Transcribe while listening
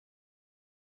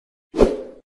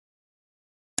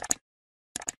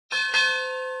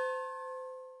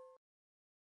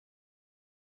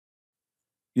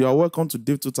You are welcome to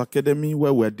DaveTut Academy,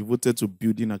 where we are devoted to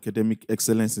building academic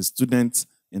excellence in students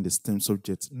in the STEM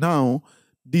subject. Now,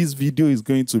 this video is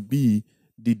going to be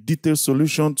the detailed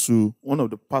solution to one of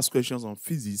the past questions on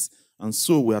physics, and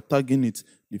so we are tagging it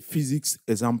the physics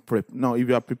exam prep. Now, if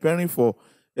you are preparing for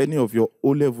any of your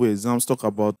O-level exams, talk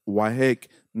about WAEC,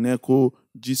 NECO,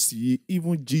 GCE,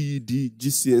 even GED,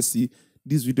 GCSE,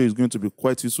 this video is going to be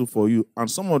quite useful for you. And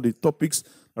some of the topics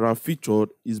that are featured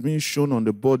is being shown on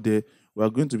the board there. We are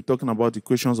going to be talking about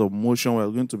equations of motion. We are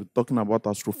going to be talking about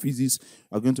astrophysics.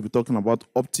 We are going to be talking about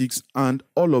optics. And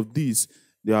all of these,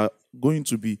 they are going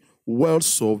to be well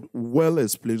solved, well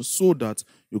explained, so that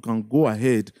you can go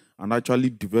ahead and actually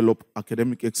develop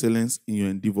academic excellence in your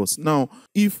endeavors. Now,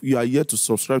 if you are yet to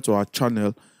subscribe to our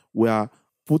channel, we are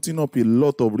putting up a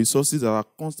lot of resources that are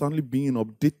constantly being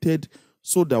updated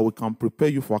so that we can prepare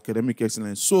you for academic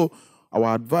excellence. So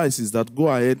our advice is that go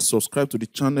ahead, subscribe to the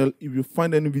channel. If you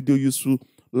find any video useful,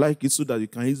 like it so that you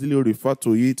can easily refer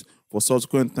to it for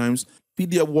subsequent times.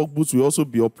 PDF workbooks will also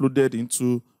be uploaded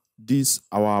into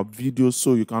our videos,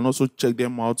 so you can also check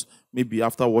them out. Maybe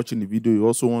after watching the video, you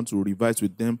also want to revise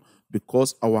with them,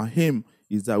 because our aim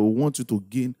is that we want you to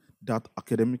gain that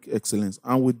academic excellence.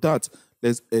 And with that,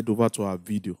 let's head over to our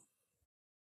video.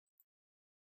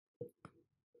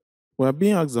 We are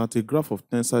being asked that a graph of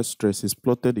tensile stress is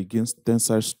plotted against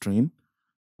tensile strain,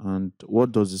 and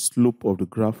what does the slope of the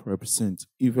graph represent?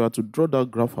 If you are to draw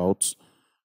that graph out,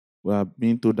 we are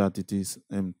being told that it is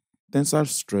tensile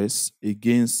stress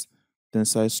against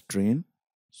tensile strain.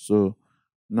 So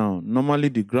now, normally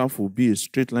the graph will be a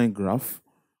straight line graph,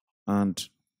 and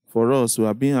for us, we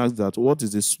are being asked that what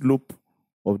is the slope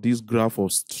of this graph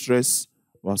of stress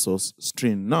versus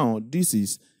strain. Now, this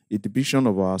is a depiction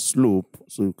of our slope.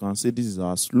 So you can say this is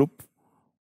our slope.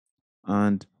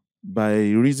 And by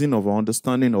reason of our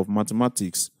understanding of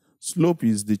mathematics, slope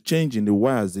is the change in the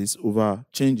y-axis over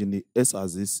change in the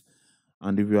s-axis.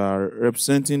 And if you are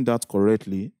representing that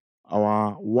correctly,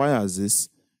 our y-axis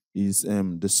is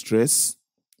the stress,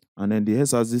 and then the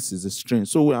s-axis is the strain.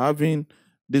 So we're having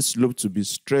this slope to be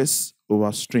stress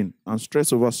over strain. And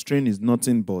stress over strain is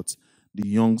nothing but the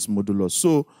Young's modulus.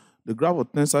 So the graph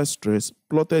of tensile stress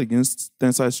plotted against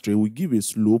tensile strain will give a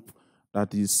slope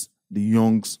that is the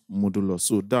Young's modulus.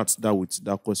 So that's that with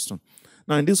that question.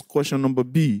 Now, in this question number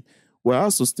B, we're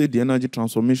asked to state the energy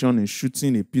transformation in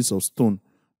shooting a piece of stone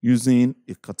using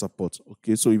a catapult.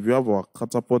 Okay, so if you have our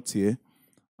catapult here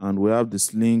and we have the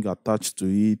sling attached to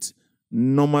it,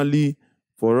 normally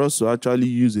for us to actually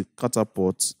use a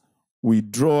catapult, we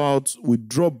draw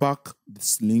back the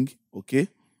sling, okay?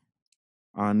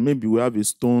 And maybe we have a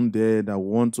stone there that we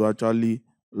want to actually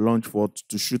launch for,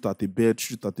 to shoot at a bird,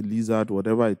 shoot at a lizard,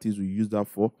 whatever it is we use that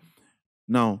for.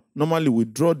 Now, normally we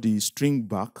draw the string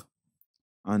back,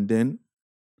 and then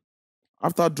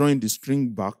after drawing the string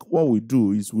back, what we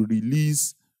do is we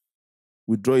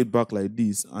draw it back like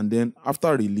this, and then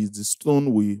after release, the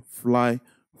stone will fly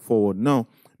forward. Now,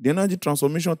 the energy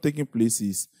transformation taking place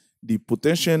is the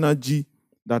potential energy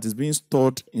that is being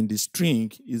stored in the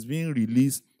string is being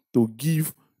released to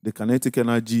give the kinetic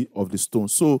energy of the stone.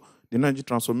 So the energy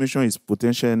transformation is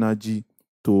potential energy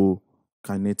to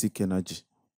kinetic energy.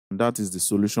 And that is the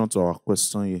solution to our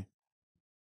question here.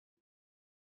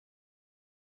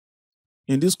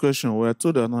 In this question, we are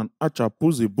told that an archer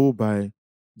pulls a bow by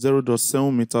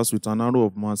 0.7 meters with an arrow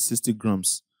of mass 60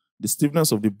 grams. The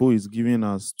stiffness of the bow is given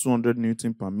as 200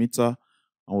 Newton per meter,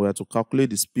 and we are to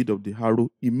calculate the speed of the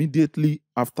arrow immediately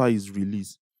after its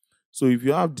release. So if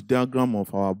you have the diagram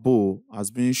of our bow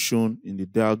as being shown in the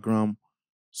diagram,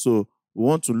 so we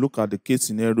want to look at the case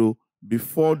scenario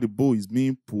before the bow is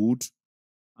being pulled,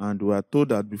 and we are told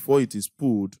that before it is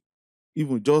pulled,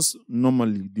 even just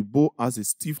normally, the bow has a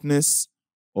stiffness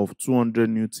of 200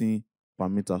 Newton per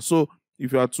meter. So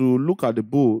if you are to look at the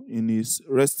bow in its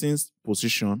resting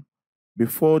position,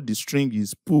 before the string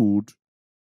is pulled,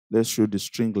 let's show the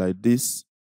string like this,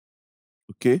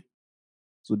 okay?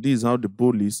 So this is how the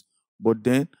bow is. But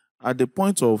then at the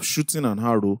point of shooting an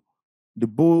arrow,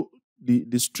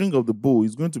 the string of the bow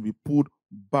is going to be pulled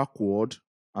backward,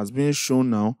 as being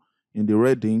shown now in the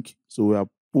red ink. So we are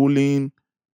pulling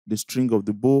the string of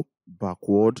the bow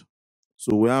backward.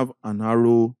 So we have an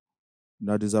arrow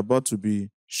that is about to be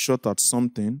shot at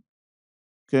something,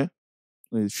 okay?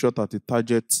 It's shot at a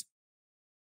target.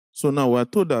 So now we are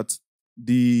told that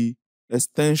the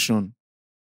extension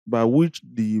by which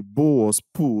the bow was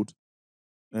pulled,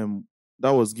 that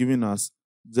was given as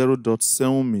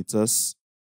 0.7 meters.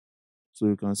 So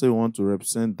you can say we want to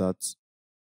represent that.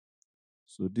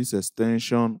 So this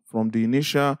extension from the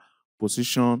initial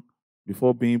position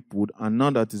before being pulled, and now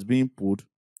that it's being pulled,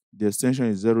 the extension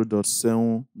is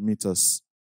 0.7 meters.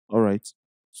 All right.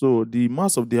 So the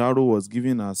mass of the arrow was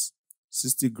given as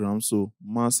 60 grams. So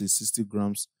mass is 60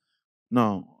 grams.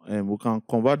 Now, we can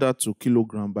convert that to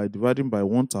kilogram by dividing by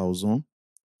 1,000.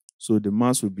 So the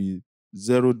mass will be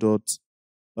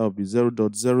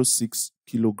 0.06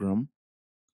 kilogram.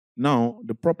 Now,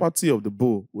 the property of the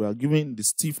bow, we are given the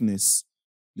stiffness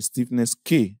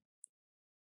K.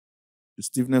 The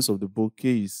stiffness of the bow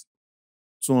K is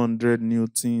 200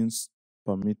 newtons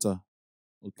per meter.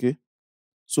 Okay.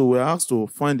 So we're asked to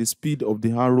find the speed of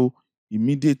the arrow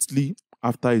immediately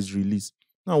after its release.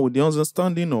 Now, with the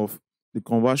understanding of the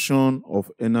conversion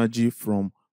of energy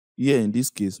from, here in this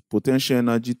case, potential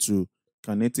energy to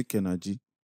kinetic energy,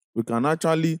 we can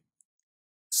actually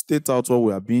state out what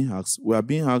we are being asked. We are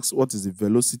being asked what is the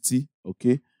velocity,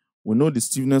 okay? We know the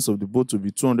stiffness of the bow to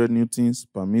be 200 newtons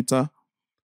per meter.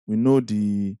 We know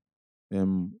the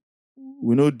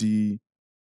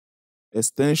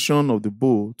extension of the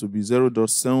bow to be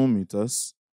 0.7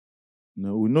 meters.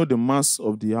 Now, we know the mass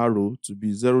of the arrow to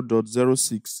be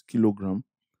 0.06 kilogram.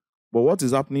 But what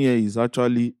is happening here is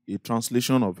actually a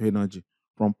translation of energy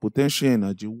from potential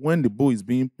energy when the bow is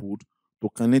being pulled to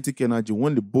kinetic energy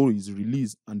when the bow is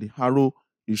released and the arrow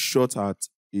is shot at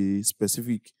a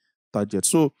specific target.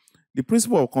 So the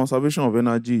principle of conservation of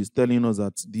energy is telling us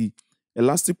that the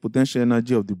elastic potential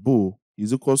energy of the bow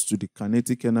is equals to the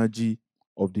kinetic energy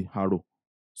of the arrow.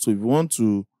 So if we want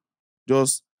to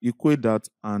just equate that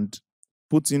and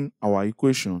put in our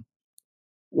equation,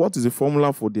 what is the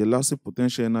formula for the elastic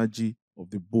potential energy of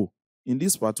the bow? In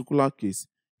this particular case,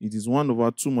 it is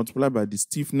 1/2 multiplied by the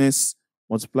stiffness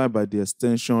multiplied by the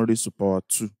extension raised to power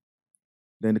 2.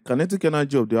 Then the kinetic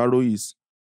energy of the arrow is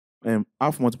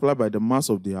half multiplied by the mass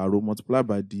of the arrow multiplied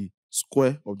by the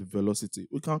square of the velocity.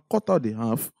 We can cut out the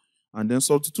half and then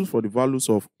substitute for the values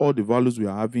of all the values we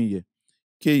are having here.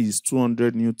 K is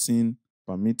 200 newton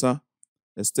per meter.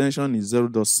 Extension is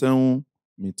 0.7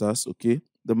 meters, okay?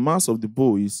 The mass of the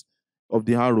bow of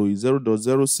the arrow is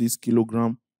 0.06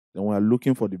 kilogram. Then we are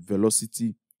looking for the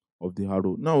velocity of the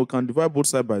arrow. Now we can divide both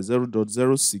sides by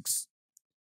 0.06.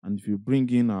 And if you bring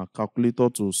in our calculator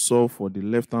to solve for the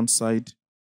left-hand side,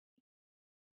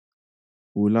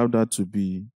 we will have that to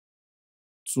be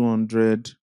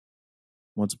 200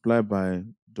 multiplied by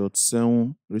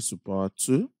 0.7 raised to power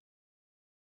 2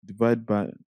 divided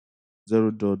by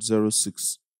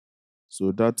 0.06.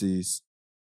 So that is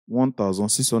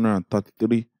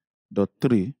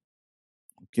 1633.3.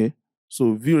 Okay.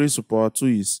 So V raised to power 2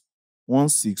 is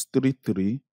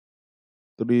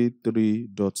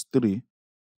 1633.3,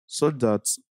 such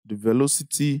that the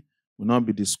velocity will now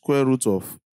be the square root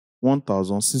of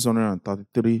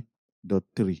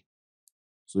 1633.3.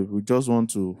 So if we just want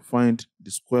to find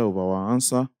the square of our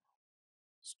answer,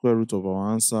 square root of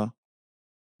our answer,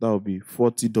 that will be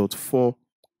 40.4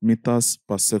 meters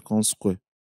per second square.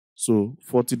 So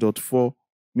 40.4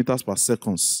 meters per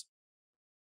seconds.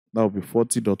 That will be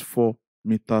 40.4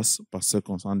 meters per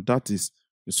second. And that is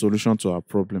the solution to our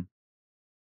problem.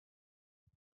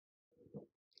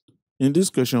 In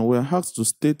this question, we are asked to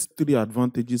state 3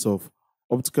 advantages of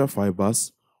optical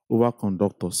fibers over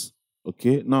conductors.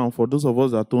 Okay, now for those of us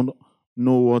that don't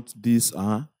know what these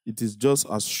are, it is just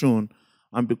as shown.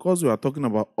 And because we are talking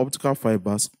about optical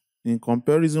fibers in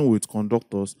comparison with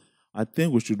conductors, I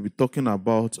think we should be talking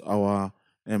about our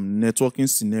networking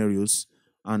scenarios.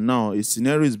 And now a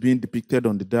scenario is being depicted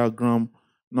on the diagram.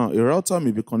 Now a router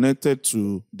may be connected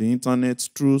to the internet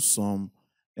through some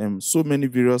so many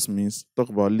various means. Talk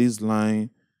about lease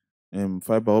line,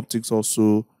 fiber optics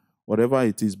also, whatever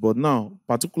it is. But now,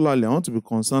 particularly, I want to be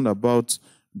concerned about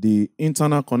the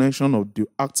internal connection of the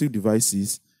active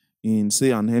devices in,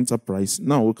 say, an enterprise.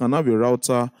 Now, we can have a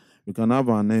router, we can have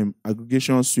an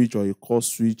aggregation switch or a core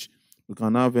switch, we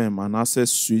can have an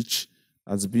access switch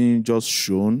as being just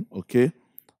shown, okay?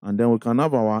 And then we can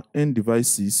have our end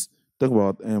devices, talk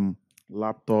about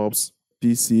laptops,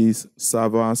 PCs,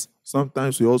 servers.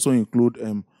 Sometimes we also include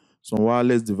some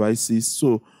wireless devices.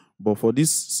 So, but for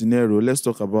this scenario, let's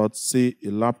talk about, say, a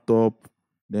laptop,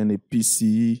 then a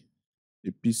PC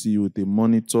with a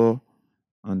monitor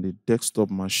and a desktop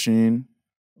machine,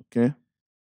 okay?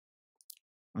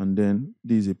 And then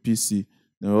this is a PC.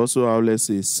 Then we also have, let's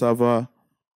say, a server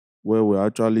where we're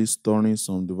actually storing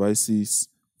some devices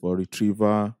for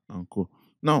retrieval and co.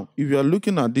 Now, if you are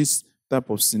looking at this type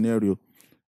of scenario,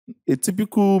 a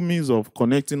typical means of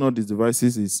connecting all these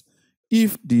devices is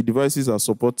if the devices are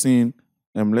supporting,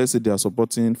 let's say they are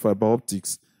supporting fiber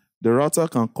optics, the router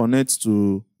can connect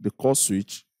to the core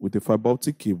switch with a fiber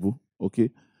optic cable, okay?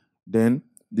 Then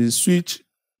the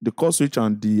core switch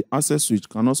and the access switch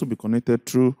can also be connected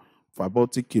through fiber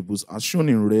optic cables as shown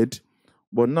in red,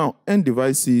 but now end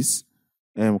devices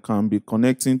can be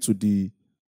connecting to the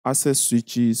access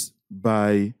switches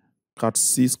by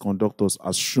Cat6 conductors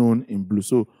as shown in blue.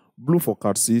 So blue for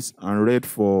Cat6 and red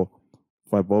for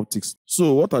fiber optics.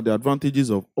 So what are the advantages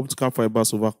of optical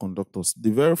fibers over conductors? The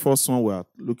very first one we are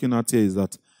looking at here is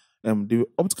that the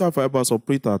optical fibers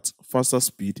operate at faster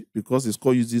speed because it's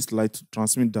called uses light to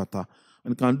transmit data,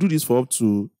 and can do this for up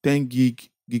to 10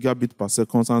 gigabit per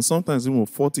second and sometimes even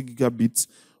 40 gigabits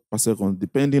per second,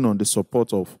 depending on the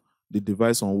support of the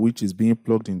device on which it's being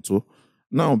plugged into.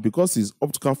 Now, because it's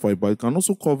optical fiber, it can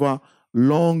also cover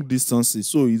long distances.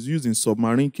 So it's used in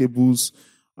submarine cables,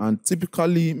 and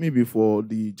typically, maybe for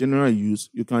the general use,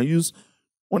 you can use,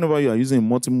 whenever you are using a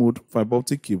multi-mode fiber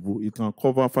optic cable, it can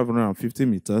cover 550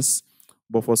 meters,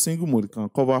 but for single mode, it can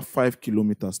cover 5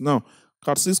 kilometers. Now,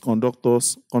 Cat6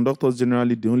 conductors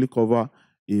generally, they only cover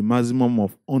a maximum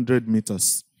of 100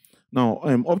 meters. Now,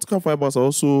 optical fibers are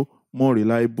also more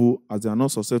reliable as they are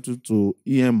not susceptible to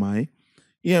EMI.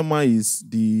 EMI is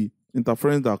the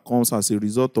interference that comes as a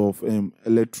result of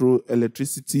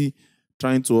electricity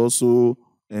trying to also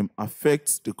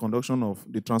affect the conduction of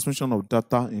the transmission of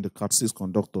data in the Cat6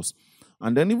 conductors.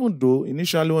 And then, even though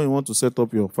initially when you want to set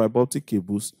up your fiber optic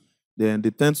cables, then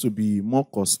they tend to be more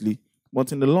costly,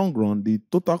 but in the long run, the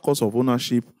total cost of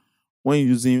ownership when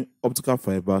using optical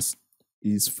fibers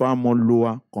is far more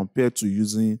lower compared to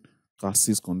using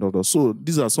Cat6 conductors. So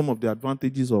these are some of the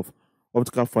advantages of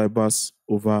optical fibers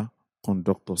over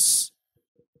conductors.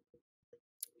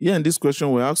 Here in this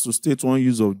question, we're asked to state one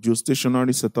use of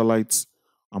geostationary satellites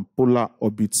and polar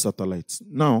orbit satellites.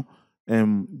 Now,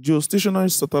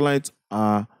 geostationary satellites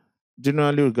are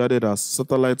generally regarded as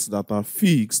satellites that are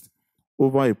fixed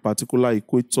over a particular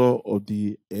equator of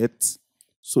the Earth.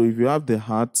 So if you have the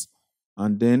Earth,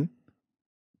 and then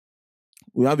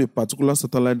we have a particular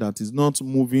satellite that is not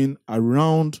moving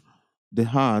around the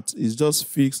Earth, is just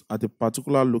fixed at a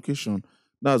particular location,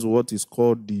 that's what is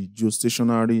called the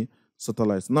geostationary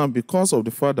satellite. Now, because of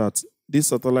the fact that this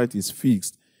satellite is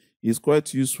fixed, it's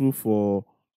quite useful for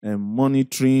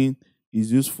monitoring,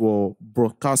 is used for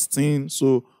broadcasting.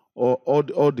 So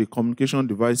all the communication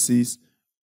devices,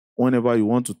 whenever you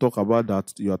want to talk about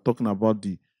that, you are talking about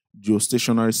the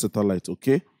geostationary satellite,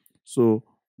 okay? So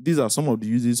these are some of the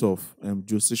uses of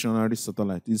geostationary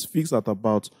satellite. It's fixed at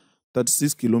about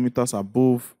 36 kilometers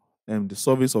above the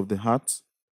surface of the Earth.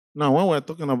 Now, when we're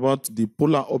talking about the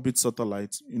polar orbit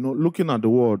satellite, looking at the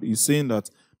world, is saying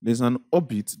that there's an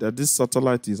orbit that this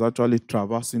satellite is actually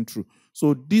traversing through.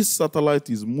 So this satellite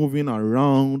is moving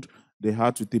around the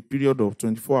Earth with a period of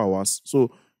 24 hours.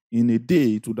 So in a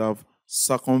day, it would have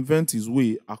circumvented its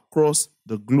way across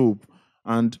the globe.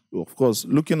 And of course,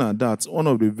 looking at that, one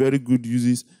of the very good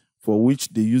uses for which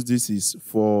they use this is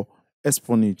for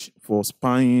espionage, for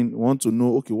spying. You want to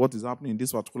know, okay, what is happening in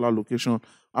this particular location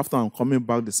after I'm coming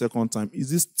back the second time? Is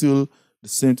this still the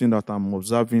same thing that I'm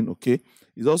observing? Okay.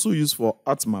 It's also used for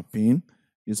Earth mapping.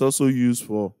 It's also used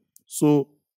for so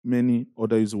many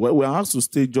other uses. We're asked to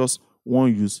state just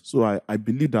one use. So I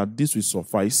believe that this will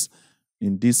suffice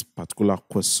in this particular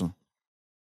question.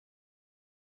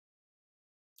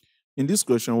 In this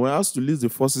question, we're asked to list the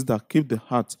forces that keep the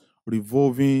Earth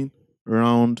revolving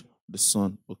around the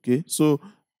sun. Okay, so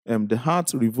the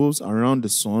Earth revolves around the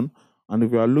sun, and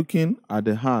if we are looking at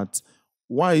the Earth,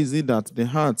 why is it that the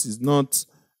Earth is not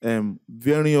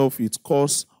varying off its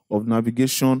course of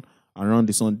navigation around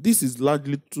the sun? This is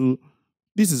largely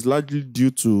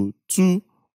due to two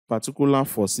particular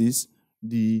forces: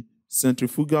 the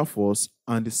centrifugal force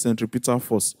and the centripetal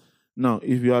force. Now,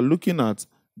 if you are looking at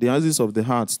the axis of the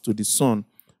Earth to the sun,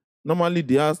 normally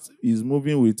the Earth is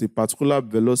moving with a particular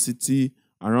velocity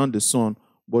around the sun,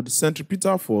 but the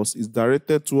centripetal force is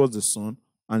directed towards the sun,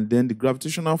 and then the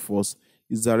gravitational force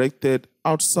is directed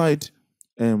outside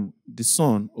the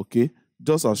sun, okay,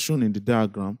 just as shown in the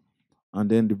diagram. And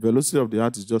then the velocity of the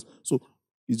Earth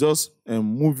is just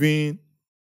moving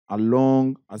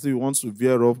along as if it wants to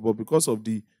veer off, but because of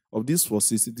these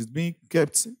forces, it is being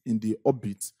kept in the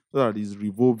orbit so that it is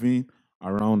revolving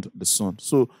around the sun.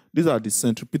 So these are the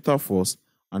centripetal force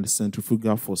and the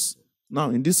centrifugal force.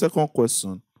 Now, in this second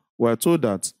question, we are told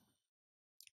that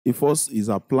a force is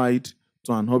applied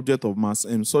to an object of mass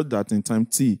m such that in time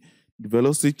t, the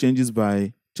velocity changes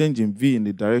by changing v in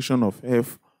the direction of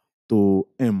f to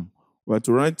m. We are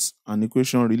to write an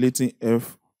equation relating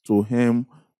f to m,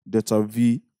 delta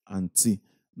v, and t.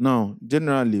 Now,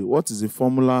 generally, what is the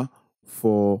formula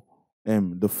for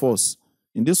the force?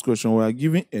 In this question, we are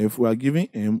giving f, we are giving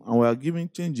m, and we are giving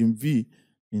change in v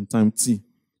in time t.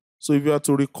 So if you are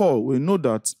to recall, we know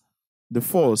that the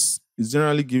force is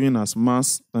generally given as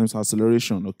mass times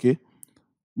acceleration, okay?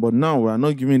 But now we are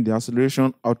not giving the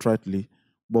acceleration outrightly,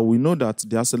 but we know that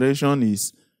the acceleration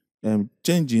is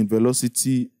change in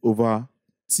velocity over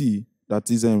t, that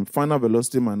is final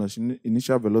velocity minus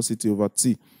initial velocity over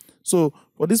t. So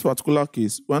for this particular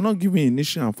case, we are not giving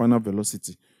initial and final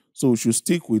velocity. So we should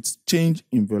stick with change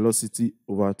in velocity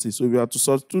over t. So if we are to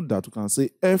substitute that, we can say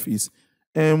F is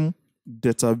m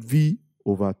delta v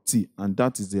over t, and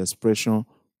that is the expression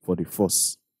for the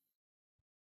force.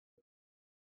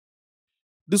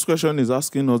 This question is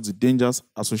asking us the dangers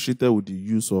associated with the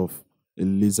use of a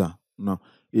laser. Now,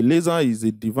 a laser is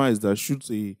a device that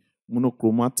shoots a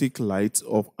monochromatic light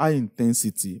of high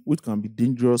intensity, which can be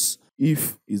dangerous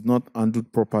if it's not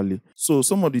handled properly. So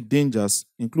some of the dangers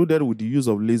included with the use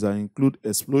of laser include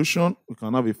explosion. We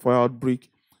can have a fire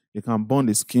outbreak. It can burn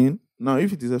the skin. Now,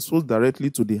 if it is exposed directly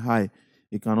to the eye,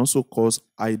 it can also cause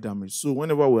eye damage. So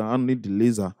whenever we are handling the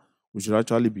laser, we should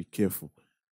actually be careful.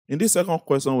 In this second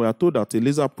question, we are told that a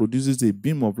laser produces a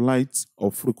beam of light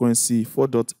of frequency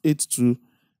 4.82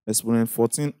 exponent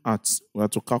 14 Hertz. We are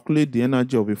to calculate the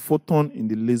energy of a photon in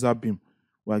the laser beam.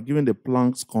 We are given the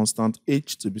Planck's constant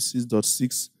H to be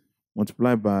 6.6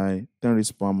 multiplied by 10 raised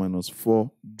to the power minus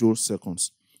 4 joule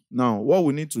seconds. Now, what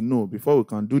we need to know before we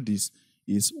can do this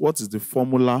is what is the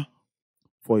formula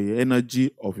for the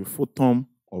energy of a photon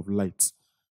of light.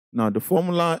 Now, the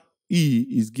formula E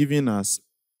is given as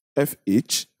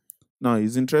FH. Now,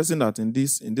 it's interesting that in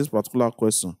this particular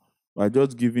question, we are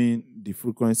just giving the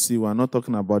frequency. We are not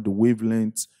talking about the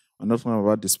wavelength. We are not talking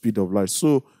about the speed of light.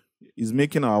 So it's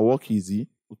making our work easy.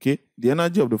 Okay. The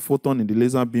energy of the photon in the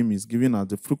laser beam is given as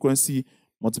the frequency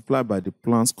multiplied by the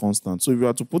Planck's constant. So if you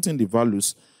are to put in the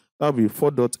values, that will be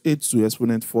 4.82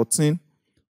 exponent 14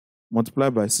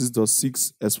 multiplied by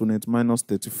 6.6 exponent minus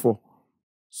 34.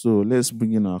 So let's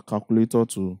bring in our calculator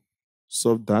to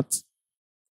solve that.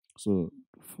 So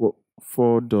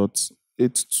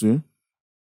 4.82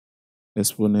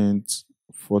 exponent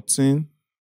 14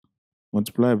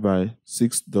 multiplied by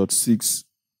 6.6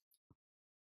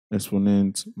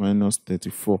 exponent minus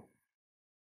 34.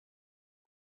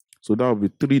 So that will be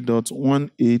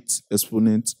 3.18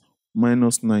 exponent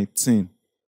minus 19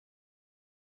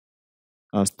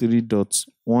 as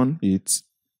 3.18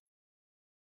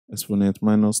 exponent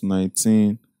minus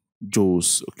 19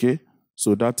 joules. Okay,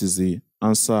 so that is the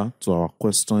answer to our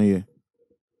question here.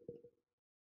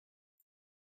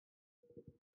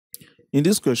 In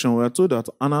this question, we are told that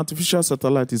an artificial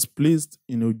satellite is placed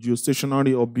in a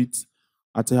geostationary orbit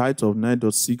at a height of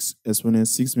 9.6 exponent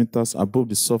 6 meters above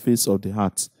the surface of the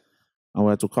Earth, and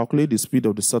we are to calculate the speed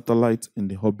of the satellite in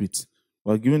the orbit.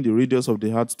 We are given the radius of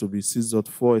the Earth to be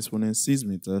 6.4 exponent 6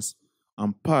 meters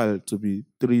and pi to be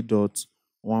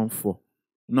 3.14.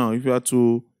 Now, if you are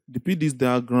to depict this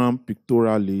diagram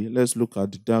pictorially, let's look at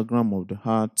the diagram of the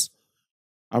Earth.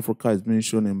 Africa is being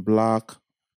shown in black.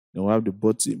 Then we have the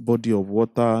body of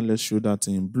water. Let's show that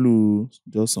in blue,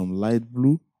 just some light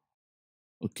blue.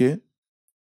 Okay.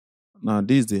 Now,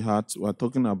 this is the Earth. We're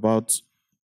talking about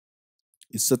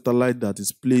a satellite that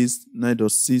is placed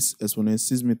 9.6 exponent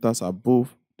 6 meters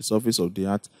above the surface of the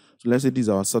Earth. So let's say this is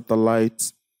our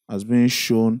satellite as being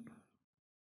shown.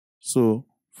 So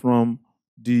from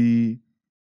the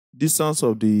distance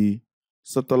of the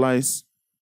satellites,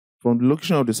 from the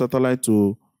location of the satellite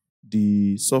to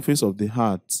the surface of the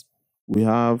Earth, we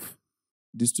have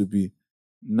this to be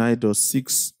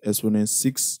 9.6 exponent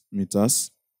 6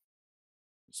 meters.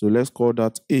 So let's call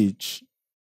that h.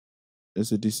 Let's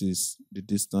say this is the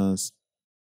distance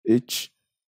h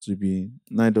to be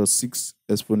 9.6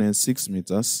 exponent 6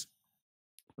 meters.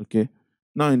 Okay.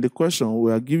 Now in the question,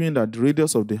 we are given that the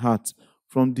radius of the Earth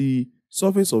from the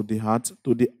surface of the Earth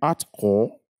to the Earth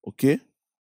core, okay,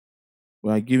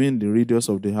 we are given the radius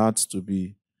of the Earth to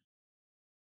be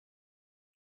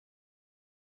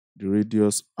the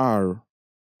radius r.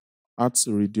 Earth's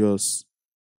radius,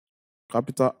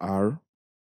 capital R,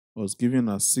 was given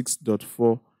as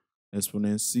 6.4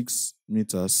 exponent 6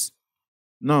 meters.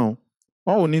 Now,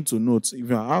 what we need to note, if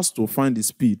you are asked to find the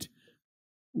speed,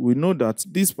 we know that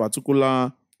this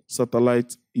particular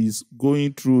satellite is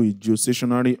going through a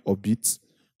geostationary orbit.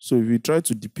 So if we try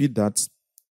to depict that,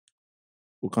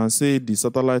 we can say the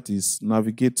satellite is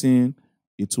navigating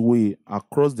its way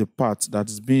across the path that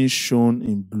is being shown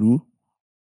in blue.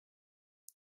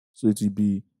 So it will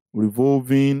be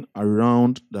revolving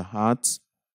around the Earth.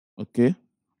 Okay.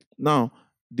 Now,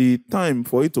 the time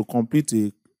for it to complete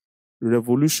a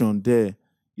revolution there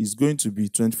is going to be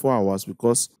 24 hours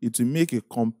because it will make a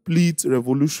complete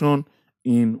revolution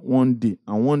in 1 day,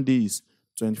 and 1 day is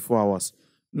 24 hours.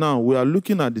 Now, we are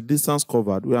looking at the distance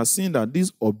covered. We are seeing that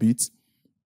this orbit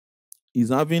is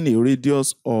having a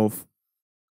radius of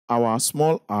our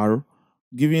small r,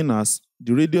 giving us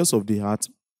the radius of the Earth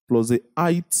plus the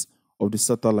height of the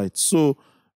satellite. So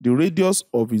the radius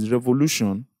of its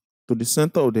revolution to the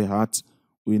center of the Earth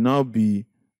will now be,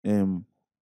 if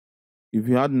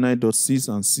you add 9.6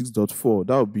 and 6.4,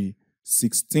 that would be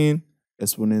 16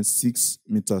 exponent 6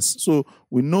 meters. So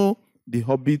we know the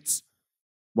orbit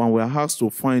when we are asked to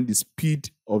find the speed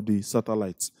of the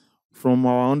satellite. From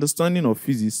our understanding of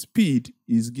physics, speed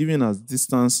is given as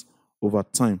distance over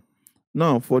time.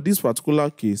 Now, for this particular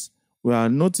case, we are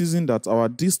noticing that our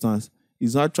distance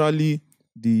is actually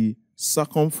the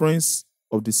circumference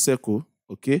of the circle,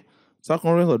 okay?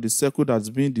 Circumference of the circle that's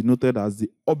being denoted as the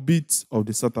orbit of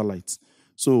the satellite.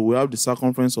 So we have the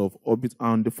circumference of orbit,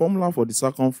 and the formula for the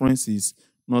circumference is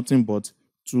nothing but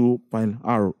 2 pi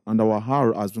r, and our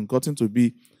r has been gotten to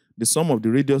be the sum of the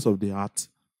radius of the Earth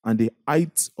and the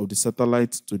height of the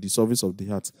satellite to the surface of the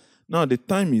Earth. Now, the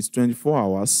time is 24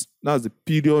 hours. That's the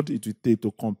period it will take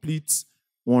to complete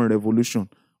one revolution.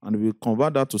 And if we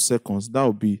convert that to seconds, that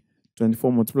will be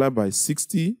 24 multiplied by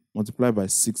 60 multiplied by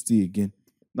 60 again.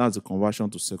 That's the conversion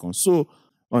to seconds. So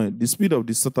the speed of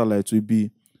the satellite will be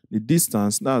the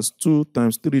distance, that's 2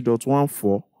 times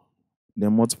 3.14,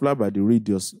 then multiplied by the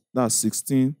radius, that's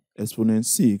 16 exponent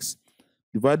 6,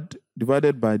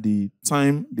 divided by the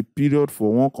time, the period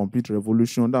for one complete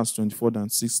revolution, that's 24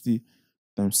 times 60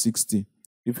 times 60.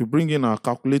 If we bring in our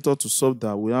calculator to solve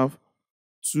that, we have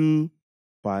 2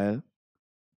 pi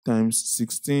times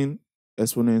 16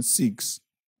 exponent 6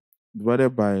 divided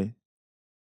by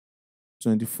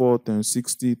 24 times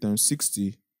 60 times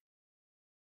 60.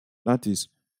 That is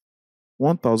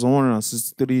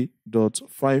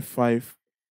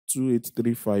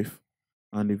 1163.552835.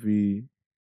 And if we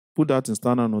put that in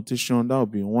standard notation, that will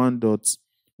be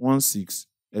 1.16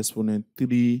 exponent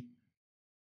 3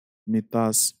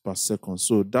 meters per second.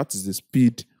 So that is the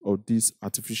speed of this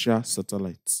artificial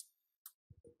satellite.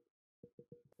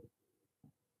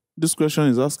 This question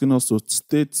is asking us to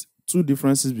state two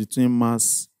differences between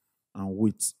mass and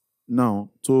weight. Now,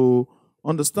 to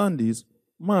understand this,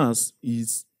 mass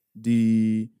is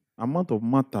the amount of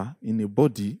matter in a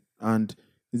body and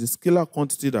is a scalar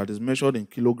quantity that is measured in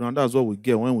kilograms. That's what we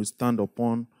get when we stand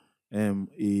upon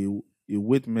a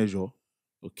weight measure,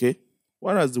 okay?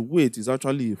 Whereas the weight is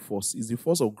actually a force. It's the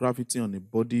force of gravity on a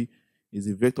body, is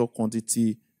a vector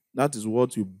quantity. That is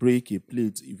what will break a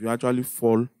plate if you actually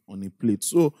fall on a plate.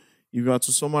 So if you are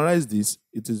to summarize this,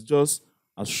 it is just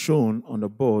as shown on the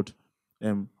board.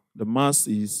 The mass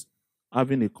is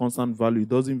having a constant value. It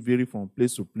doesn't vary from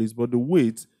place to place, but the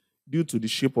weight, due to the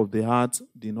shape of the Earth,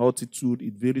 the altitude,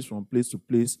 it varies from place to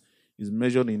place. It's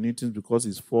measured in newtons because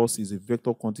its force is a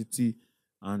vector quantity,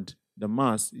 and the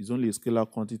mass is only a scalar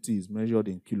quantity, is measured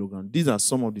in kilograms. These are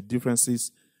some of the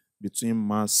differences between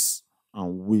mass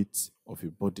and weight of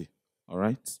a body. All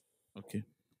right? Okay.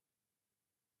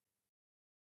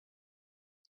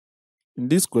 In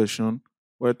this question,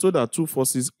 we're told that two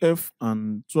forces, F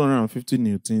and 250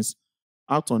 newtons,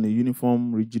 act on a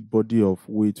uniform rigid body of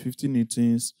weight 50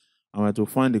 newtons, and we're to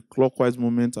find the clockwise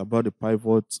moment about the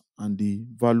pivot and the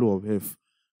value of F.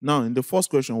 Now, in the first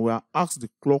question, we are asked the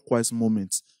clockwise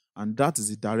moment, and that is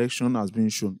the direction as being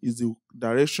shown. Is the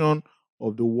direction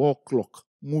of the wall clock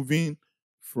moving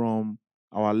from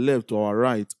our left to our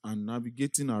right and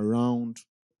navigating around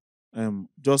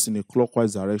just in a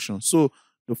clockwise direction. So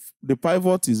the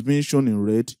pivot is being shown in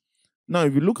red. Now,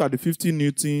 if you look at the 50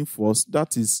 Newton force,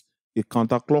 that is a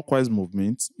counterclockwise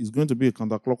movement. It's going to be a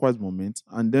counterclockwise moment.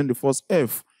 And then the force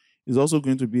F is also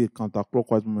going to be a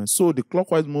counterclockwise moment. So the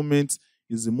clockwise moment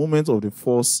is the moment of the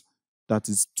force that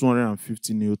is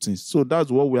 250 newtons. So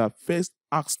that's what we are first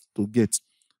asked to get.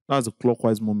 That's the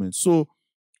clockwise moment. So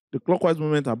the clockwise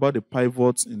moment about the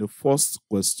pivot in the first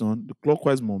question, the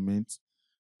clockwise moment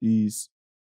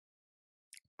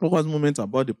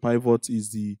about the pivot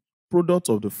is the product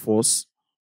of the force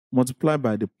multiplied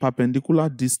by the perpendicular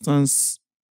distance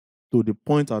to the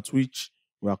point at which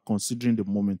we are considering the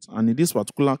moment. And in this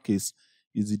particular case,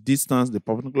 is the distance, the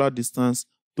perpendicular distance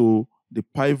to the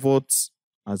pivot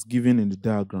as given in the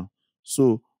diagram.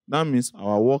 So that means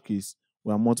our work is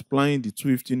we are multiplying the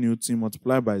 250 Newton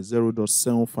multiplied by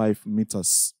 0.75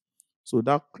 meters. So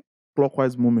that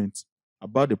clockwise moment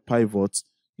about the pivot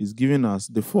is giving us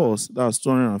the force, that's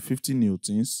 250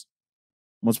 newtons,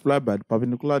 multiplied by the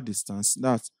perpendicular distance,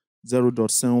 that's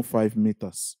 0.75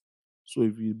 meters. So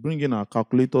if we bring in our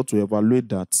calculator to evaluate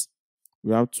that,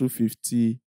 we have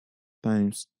 250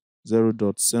 times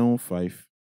 0.75.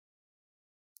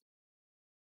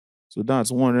 So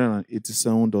that's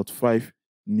 187.5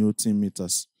 Newton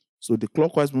meters. So the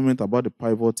clockwise moment about the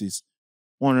pivot is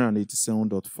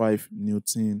 187.5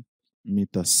 Newton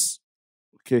meters.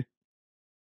 Okay.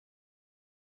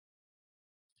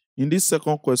 In this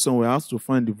second question, we have to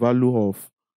find the value of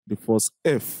the force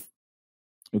F.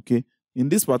 Okay. In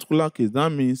this particular case,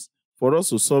 that means for us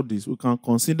to solve this, we can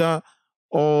consider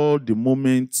all the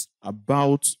moments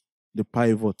about the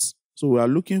pivot. So we are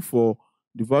looking for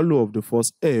the value of the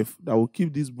force F that will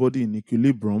keep this body in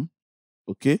equilibrium.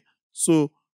 Okay.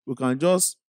 So we can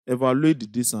just evaluate the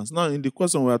distance. Now, in the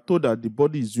question, we are told that the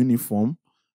body is uniform.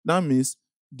 That means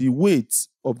the weight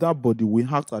of that body will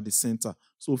act at the center.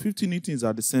 So 50 newtons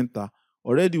at the center.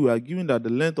 Already we are given that the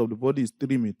length of the body is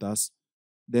 3 meters.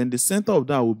 Then the center of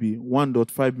that will be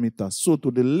 1.5 meters. So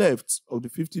to the left of the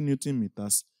 50 Newton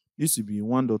meters, this will be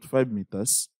 1.5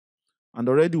 meters. And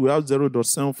already we have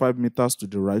 0.75 meters to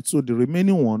the right. So the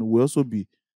remaining one will also be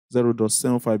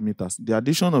 0.75 meters. The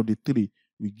addition of the 3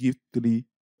 will give 3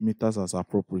 meters as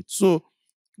appropriate. So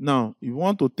now, if you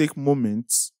want to take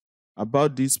moments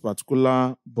about this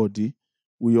particular body,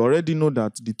 we already know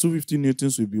that the 250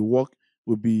 newtons will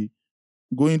be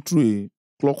going through a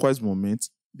clockwise moment.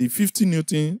 The 50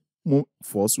 Newton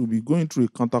force will be going through a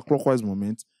counterclockwise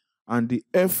moment, and the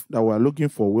F that we are looking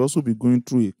for will also be going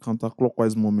through a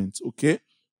counterclockwise moment. Okay.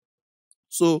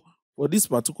 So for this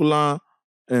particular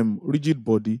rigid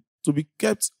body to be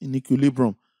kept in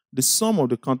equilibrium, the sum of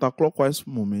the counterclockwise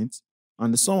moment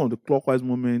and the sum of the clockwise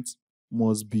moment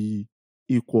must be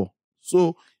equal.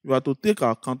 So if we are to take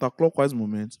our counterclockwise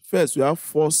moment, first we have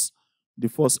the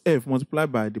force F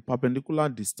multiplied by the perpendicular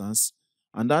distance,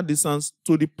 and that distance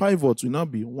to the pivot will now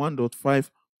be 1.5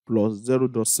 plus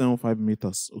 0.75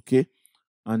 meters, okay?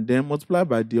 And then multiplied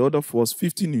by the other force,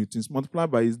 50 newtons,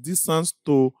 multiplied by its distance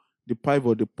to the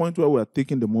pivot, the point where we are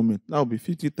taking the moment. That will be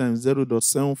 50 times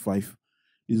 0.75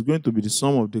 is going to be the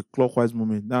sum of the clockwise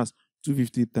moment. That's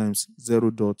 250 times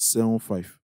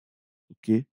 0.75,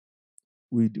 okay?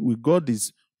 We got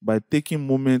this by taking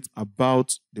moment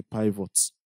about the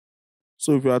pivots.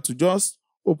 So if we are to just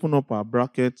open up our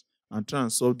bracket and try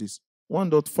and solve this,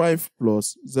 1.5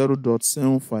 plus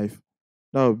 0.75,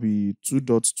 that will be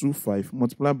 2.25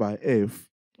 multiplied by F,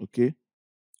 okay,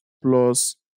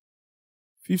 plus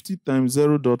 50 times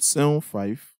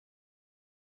 0.75.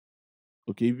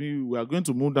 Okay, we are going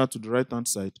to move that to the right-hand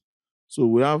side. So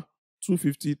we have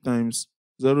 250 times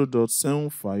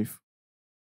 0.75,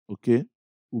 okay.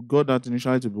 We got that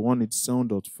initially to be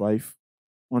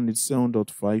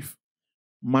 187.5,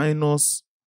 minus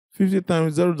 50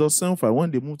 times 0.75.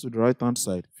 When they move to the right-hand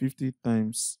side, 50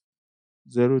 times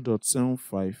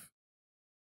 0.75,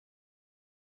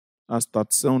 that's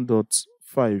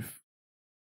 37.5.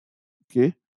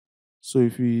 Okay, so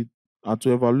if we are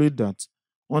to evaluate that,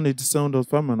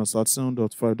 187.5 minus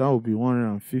 37.5, that will be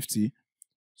 150.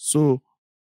 So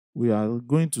we are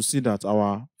going to see that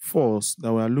our force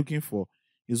that we are looking for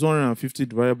is 150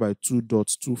 divided by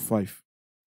 2.25.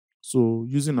 So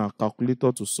using our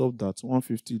calculator to solve that,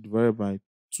 150 divided by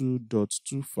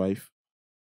 2.25,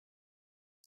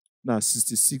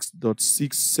 that's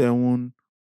 66.67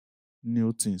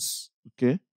 newtons.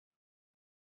 Okay,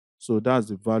 so that's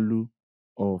the value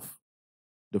of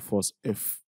the force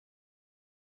F.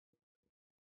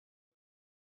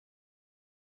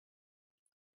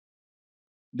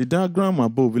 The diagram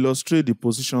above illustrates the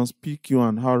positions P, Q,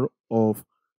 and R of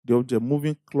the object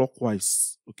moving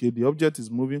clockwise. Okay, the object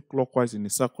is moving clockwise in a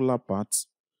circular path.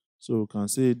 So we can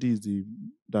say this is the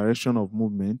direction of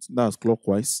movement. That's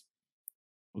clockwise.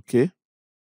 Okay.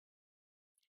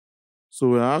 So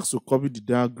we are asked to copy the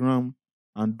diagram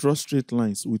and draw straight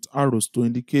lines with arrows to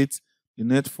indicate the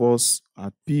net force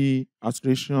at P,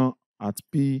 acceleration at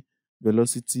P,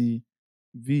 velocity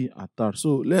V at R.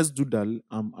 So let's do that.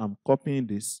 I'm copying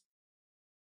this,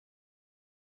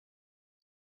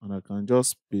 and I can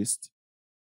just paste.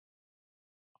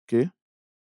 Okay.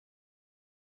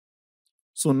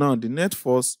 So now the net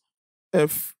force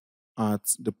F at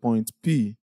the point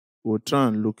P, we'll try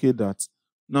and locate that.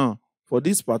 Now, for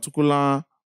this particular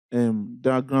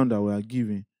diagram that we are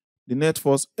given, the net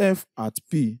force F at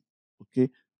P, okay,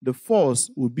 the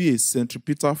force will be a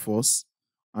centripetal force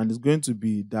and is going to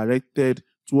be directed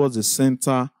towards the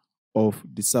center of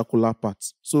the circular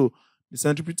path. So the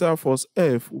centripetal force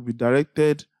F will be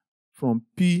directed from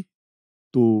P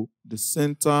to the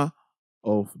center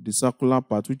of the circular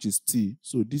path, which is T.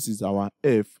 So this is our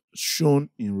F shown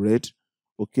in red.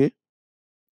 Okay.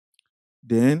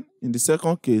 Then in the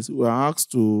second case, we are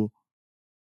asked to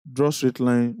draw straight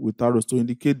line with arrows to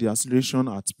indicate the acceleration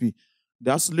at P.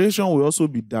 The acceleration will also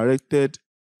be directed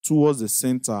towards the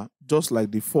center, just like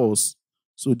the force.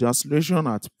 So the acceleration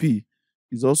at P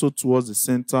is also towards the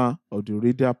center of the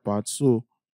radial part. So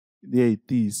there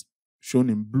it is. shown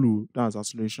in blue. That's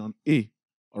acceleration A.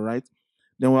 All right.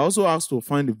 Then we're also asked to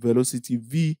find the velocity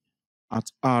V at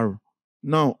R.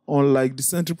 Now, unlike the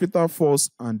centripetal force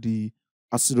and the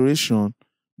acceleration,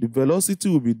 the velocity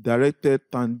will be directed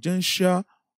tangential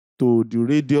to the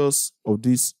radius of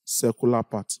this circular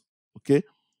part. Okay.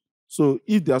 So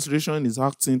if the acceleration is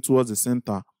acting towards the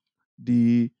center,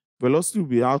 the velocity will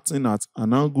be acting at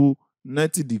an angle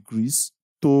 90 degrees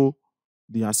to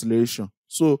the acceleration.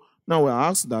 So now we're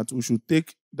asked that we should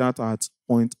take that at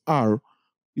point R.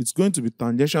 It's going to be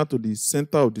tangential to the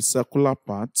center of the circular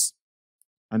part,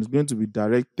 and it's going to be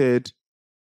directed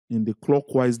in the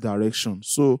clockwise direction.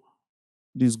 So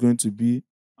this is going to be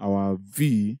our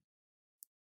V,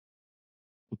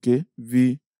 okay,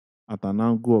 V at an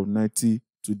angle of 90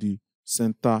 to the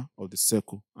center of the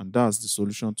circle. And that's the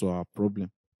solution to our problem.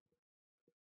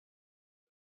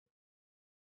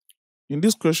 In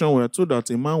this question, we are told that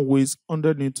a man weighs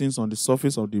 100 newtons on the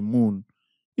surface of the moon.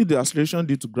 If the acceleration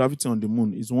due to gravity on the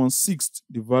moon is 1/6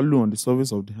 the value on the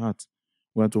surface of the earth,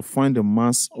 we are to find the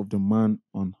mass of the man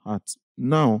on earth.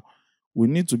 Now, we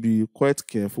need to be quite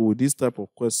careful with this type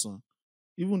of question.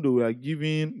 Even though we are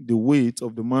giving the weight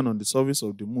of the man on the surface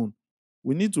of the moon,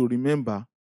 we need to remember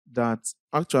that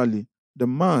actually the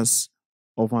mass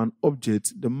of an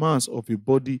object, the mass of a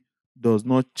body does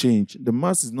not change. The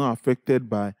mass is not affected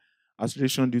by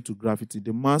acceleration due to gravity.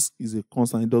 The mass is a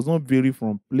constant. It does not vary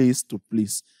from place to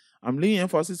place. I'm laying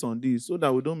emphasis on this so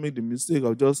that we don't make the mistake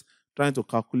of just trying to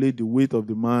calculate the weight of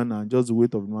the man and just the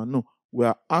weight of the man. No, we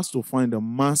are asked to find the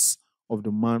mass of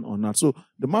the man on earth. So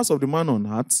the mass of the man on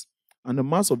earth and the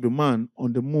mass of the man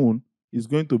on the moon is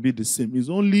going to be the same. It's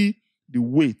only the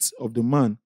weight of the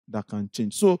man that can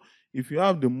change. So if you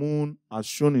have the moon as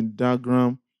shown in the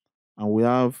diagram and we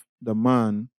have the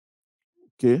man,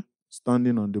 okay,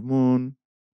 standing on the moon,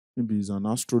 maybe he's an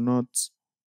astronaut,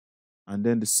 and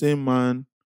then the same man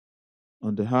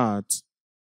on the earth,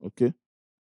 okay.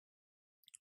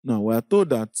 Now we are told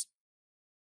that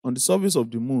on the surface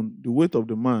of the moon, the weight of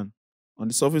the man on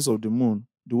the surface of the moon,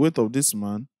 the weight of this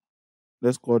man,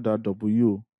 let's call that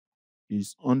W,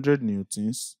 is 100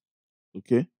 newtons,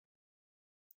 okay.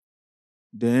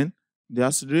 Then the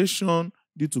acceleration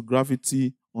due to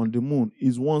gravity on the moon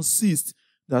is 1/6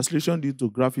 the acceleration due to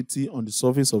gravity on the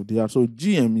surface of the earth. So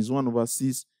GM is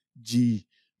 1/6 GE.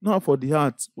 Now for the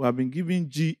earth, we have been given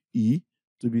GE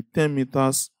to be 10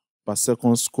 meters per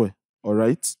second square. All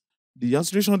right. The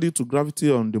acceleration due to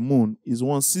gravity on the moon is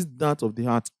 1/6 that of the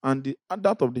earth, and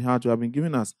that of the earth we have been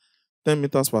given as 10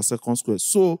 meters per second square.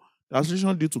 So the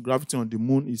acceleration due to gravity on the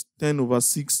moon is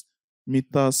 10/6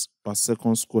 meters per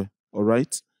second square. All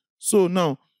right. So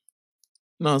now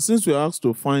since we're asked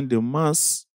to find the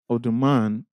mass of the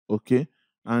man, okay,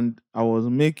 and I was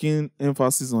making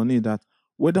emphasis on it that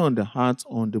whether on the earth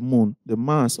or on the moon, the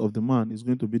mass of the man is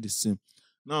going to be the same.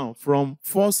 Now, from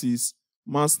forces,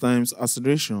 mass times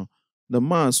acceleration, the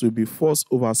mass will be force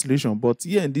over acceleration. But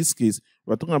here in this case,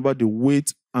 we're talking about the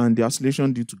weight and the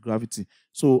acceleration due to gravity.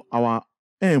 So our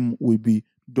M will be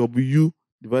W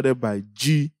divided by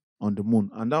G on the moon.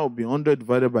 And that will be 100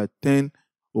 divided by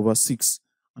 10/6.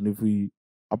 And if we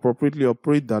appropriately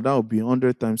operate that, that will be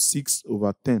 100 times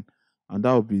 6/10. And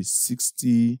that will be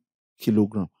 60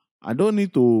 kilograms. I don't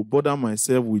need to bother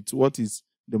myself with what is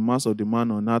the mass of the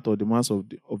man on earth or the mass of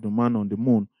the man on the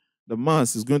moon. The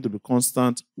mass is going to be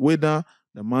constant whether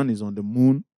the man is on the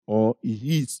moon or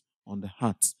he is on the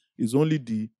earth. It's only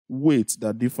the weight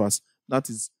that differs. That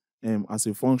is as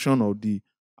a function of the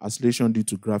acceleration due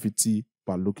to gravity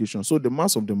per location. So the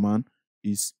mass of the man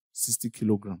is 60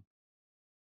 kilograms.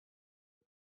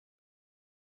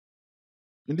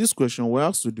 In this question, we're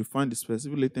asked to define the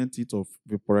specific latent heat of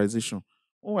vaporization.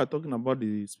 When we're talking about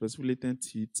the specific latent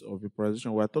heat of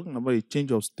vaporization, we're talking about a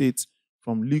change of state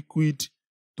from liquid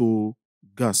to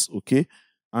gas, okay?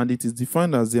 And it is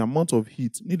defined as the amount of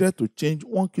heat needed to change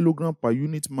 1 kilogram per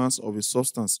unit mass of a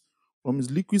substance from its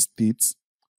liquid state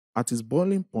at its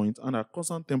boiling point and at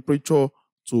constant temperature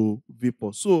to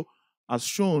vapor. So, as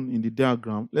shown in the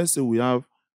diagram, let's say we have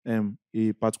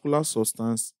a particular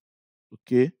substance,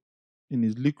 okay, in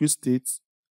its liquid state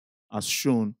as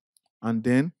shown, and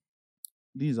then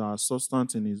these are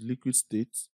substance in its liquid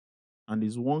state and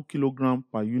is 1 kilogram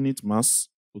per unit mass,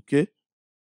 okay.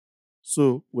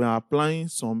 So we are applying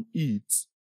some heat.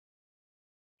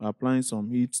 We're applying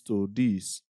some heat to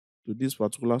this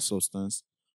particular substance,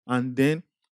 and then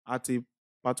at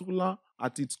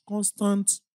its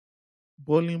constant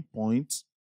boiling point,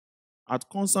 at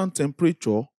constant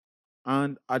temperature,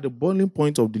 and at the boiling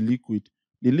point of the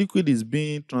liquid is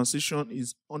being transition,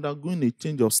 is undergoing a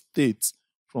change of state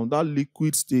from that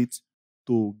liquid state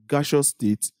to gaseous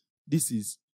state. This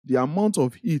is the amount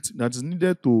of heat that is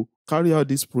needed to carry out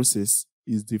this process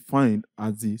is defined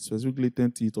as the specific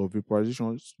latent heat of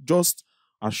vaporization, just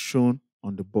as shown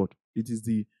on the board. It is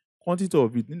the quantity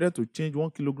of heat needed to change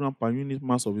 1 kilogram per unit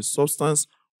mass of a substance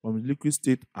from a liquid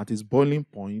state at its boiling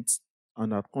point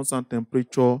and at constant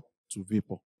temperature to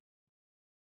vapor.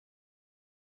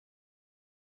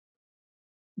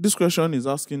 This question is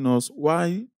asking us,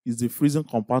 why is the freezing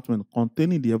compartment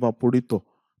containing the evaporator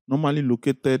normally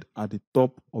located at the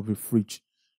top of a fridge?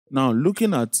 Now,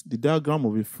 looking at the diagram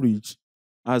of a fridge,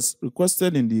 as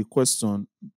requested in the question,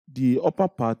 the upper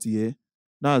part here,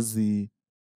 that's the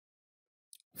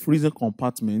freezing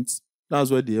compartment,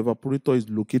 that's where the evaporator is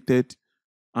located.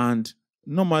 And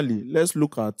normally, let's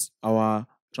look at our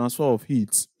transfer of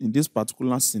heat in this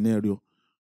particular scenario.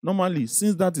 Normally,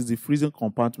 since that is the freezing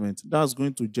compartment, that's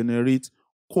going to generate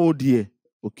cold air,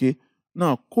 okay?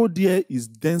 Now, cold air is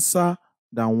denser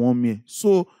than warm air.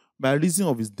 So, by reason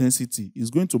of its density,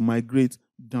 it's going to migrate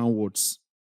downwards.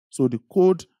 So, the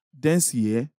cold, dense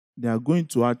air, they are going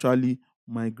to actually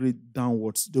migrate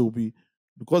downwards. They will be,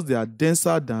 because they are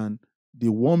denser than the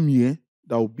warm air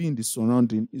that will be in the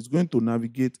surrounding, it's going to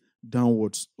navigate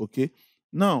downwards, okay?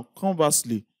 Now,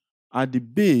 conversely, at the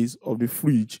base of the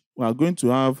fridge, we are going to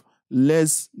have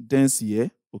less dense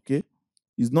air, okay?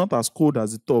 It's not as cold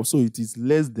as the top, so it is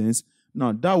less dense.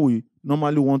 Now, that we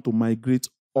normally want to migrate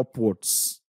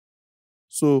upwards.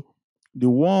 So, the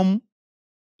warm,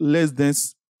 less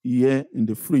dense air in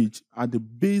the fridge, at the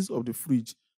base of the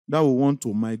fridge, that we want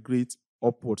to migrate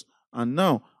upwards. And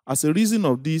now, as a reason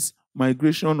of this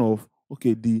migration of,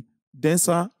 okay, the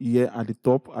denser air at the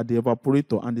top, at the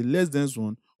evaporator, and the less dense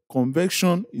one,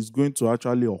 convection is going to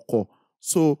actually occur.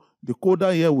 So the colder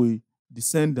air will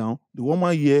descend down, the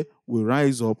warmer air will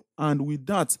rise up, and with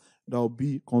that, there will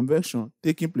be convection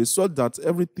taking place, so that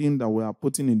everything that we are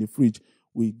putting in the fridge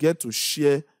will get to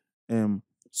share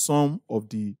some of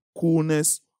the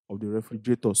coolness of the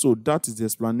refrigerator. So that is the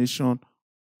explanation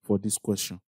for this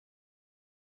question.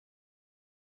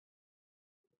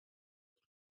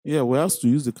 Yeah, we have to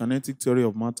use the kinetic theory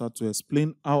of matter to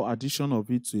explain how addition of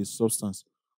heat to a substance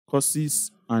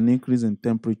causes an increase in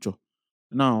temperature.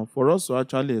 Now, for us to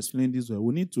actually explain this,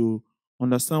 we need to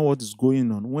understand what is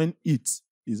going on when heat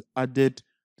is added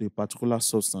to a particular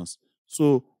substance.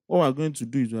 So, what we're going to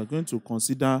do is we're going to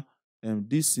consider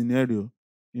this scenario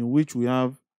in which we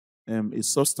have a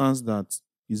substance that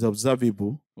is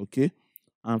observable, okay?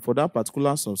 And for that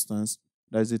particular substance,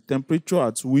 there is a temperature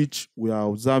at which we are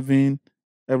observing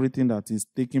everything that is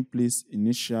taking place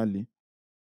initially.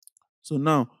 So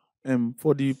now,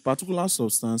 for the particular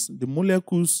substance, the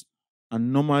molecules are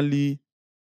normally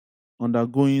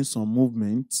undergoing some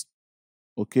movement,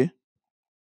 okay?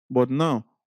 But now,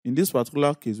 in this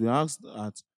particular case, we asked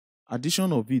that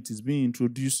addition of heat is being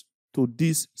introduced to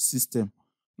this system.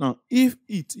 Now, if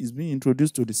heat is being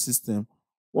introduced to the system,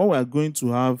 what we are going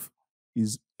to have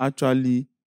is actually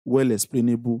well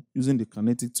explainable using the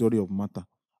kinetic theory of matter.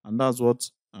 And that's what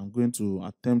I'm going to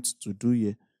attempt to do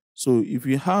here. So if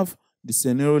you have the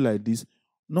scenario like this,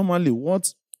 normally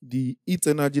what the heat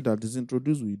energy that is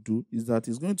introduced will do is that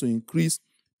it's going to increase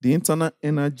the internal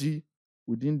energy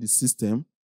within the system.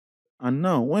 And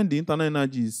now when the internal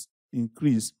energy is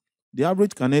increased, the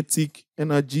average kinetic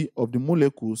energy of the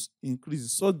molecules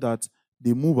increases so that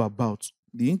they move about.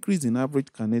 The increase in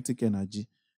average kinetic energy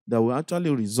that will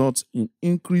actually result in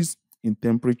increase in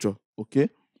temperature, okay?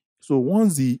 So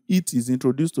once the heat is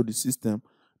introduced to the system,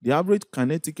 the average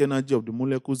kinetic energy of the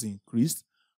molecules increased.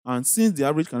 And since the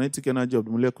average kinetic energy of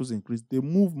the molecules increased, they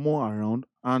move more around.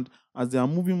 And as they are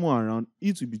moving more around,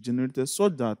 heat will be generated so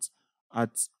that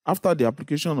after the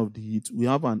application of the heat, we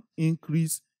have an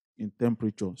increase in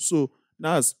temperature. So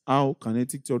that's how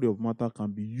kinetic theory of matter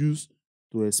can be used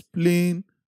to explain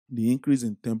the increase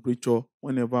in temperature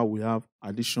whenever we have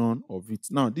addition of it.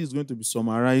 Now, this is going to be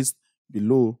summarized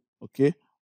below, okay?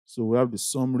 So we have the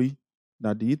summary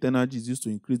that the heat energy is used to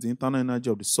increase the internal energy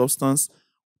of the substance.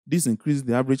 This increases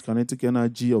the average kinetic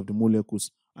energy of the molecules,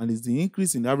 and it's the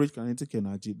increase in the average kinetic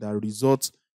energy that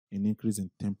results in increase in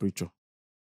temperature.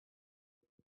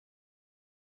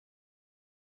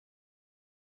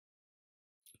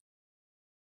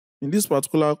 In this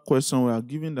particular question, we are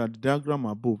given that the diagram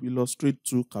above illustrates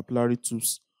two capillary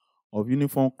tubes of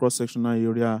uniform cross-sectional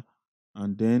area,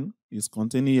 and then is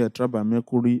containing a trap by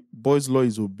mercury. Boyle's law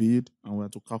is obeyed, and we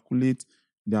have to calculate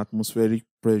the atmospheric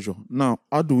pressure. Now,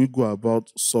 how do we go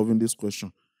about solving this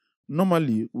question?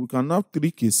 Normally, we can have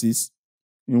three cases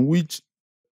in which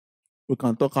we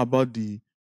can talk about the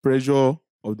pressure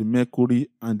of the mercury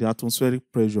and the atmospheric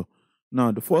pressure.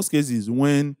 Now, the first case is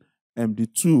when the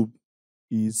tube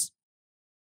is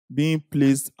being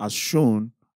placed as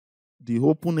shown. The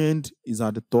open end is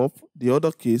at the top, the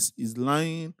other case is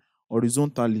lying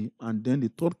horizontally, and then the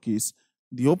third case,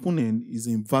 the open end is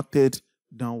inverted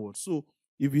downward. So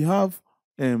if you have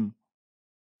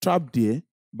trap there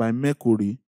by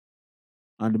mercury,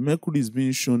 and the mercury is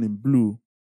being shown in blue,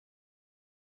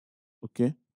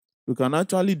 okay, we can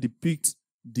actually depict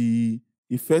the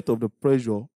effect of the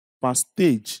pressure per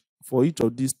stage for each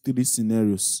of these three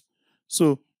scenarios.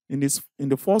 So in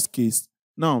the first case,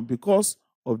 now because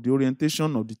of the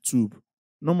orientation of the tube,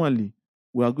 normally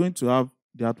we are going to have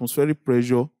the atmospheric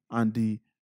pressure and the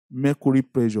mercury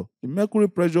pressure. The mercury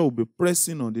pressure will be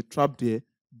pressing on the trap there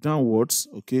downwards,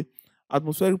 okay.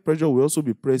 Atmospheric pressure will also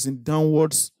be pressing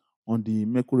downwards on the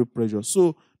mercury pressure.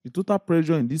 So the total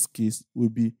pressure in this case will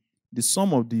be the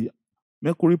sum of the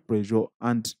mercury pressure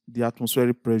and the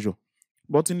atmospheric pressure.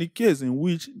 But in the case in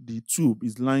which the tube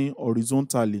is lying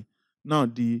horizontally, now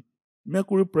the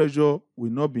mercury pressure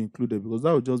will not be included because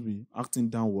that will just be acting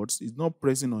downwards. It's not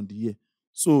pressing on the air.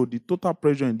 So the total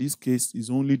pressure in this case is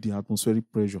only the atmospheric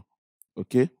pressure.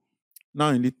 Okay. Now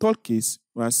in the third case,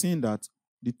 we are seeing that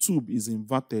the tube is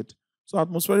inverted. So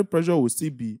atmospheric pressure will still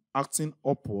be acting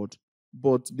upward,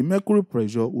 but the mercury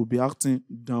pressure will be acting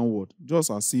downward, just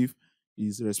as if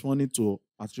it's responding to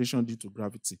acceleration due to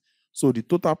gravity. So the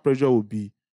total pressure will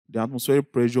be the atmospheric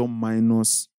pressure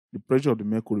minus the pressure of the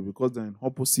mercury because they're in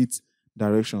opposite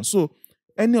direction. So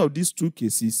any of these two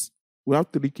cases, we have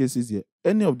three cases here,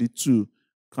 any of the two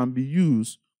can be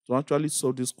used to actually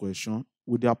solve this question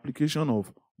with the application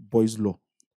of Boyle's law.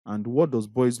 And what does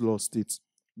Boyle's law state?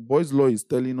 Boyle's law is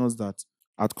telling us that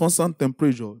at constant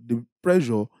temperature, the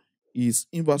pressure is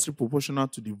inversely proportional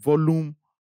to the volume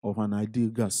of an ideal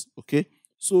gas. Okay,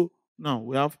 so now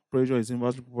we have pressure is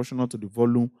inversely proportional to the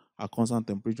volume at constant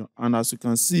temperature. And as you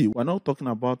can see, we're not talking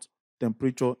about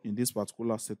temperature in this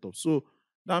particular setup. So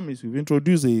that means we've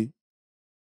introduced a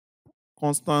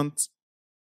constant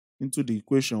into the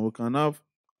equation. We can have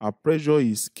our pressure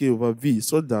is K over V,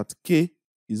 so that K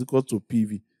is equal to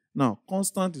PV. Now,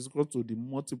 constant is equal to the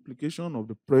multiplication of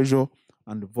the pressure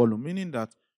and the volume, meaning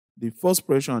that the first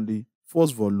pressure and the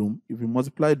first volume, if we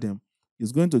multiply them,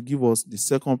 is going to give us the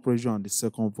second pressure and the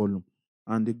second volume.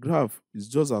 And the graph is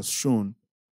just as shown,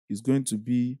 is going to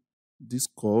be this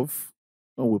curve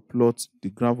when we plot the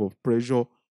graph of pressure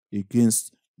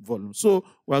against volume. So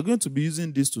we are going to be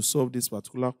using this to solve this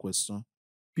particular question.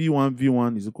 P1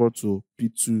 V1 is equal to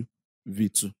P2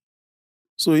 V2.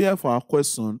 So here for our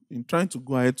question, in trying to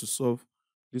go ahead to solve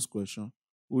this question,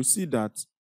 we see that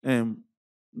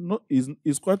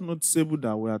it's quite noticeable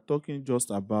that we are talking just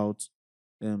about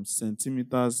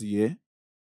centimeters here.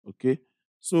 Okay,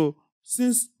 so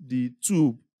since the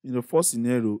tube in the first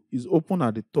scenario is open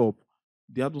at the top,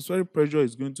 the atmospheric pressure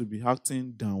is going to be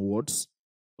acting downwards.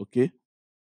 Okay,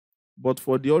 but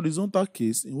for the horizontal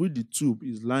case in which the tube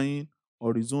is lying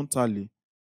horizontally,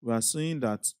 we are saying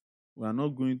that we are not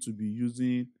going to be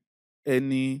using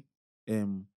any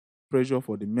pressure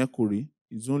for the mercury.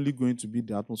 It's only going to be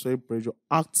the atmospheric pressure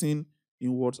acting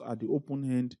inwards at the open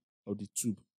end of the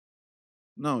tube.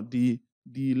 Now, the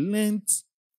length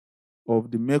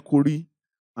of the mercury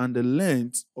and the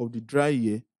length of the dry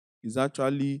air is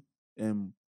actually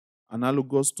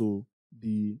analogous to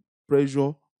the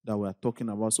pressure that we are talking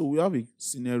about. So we have a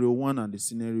scenario 1 and a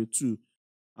scenario 2.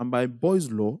 And by Boyle's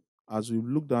law, as we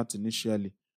looked at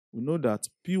initially, we know that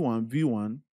P1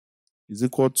 V1 is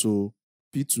equal to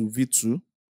P2 V2.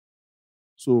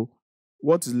 So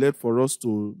what is left for us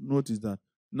to note is that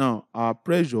now our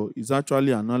pressure is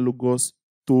actually analogous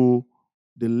to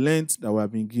the length that we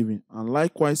have been given, and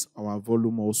likewise our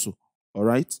volume also. All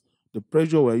right, the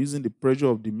pressure we are using the pressure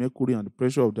of the mercury and the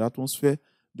pressure of the atmosphere.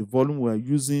 The volume we are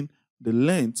using the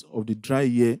length of the dry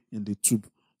air in the tube.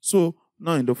 So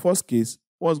now in the first case,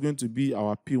 what's going to be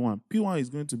our P1? P1 is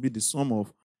going to be the sum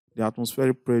of the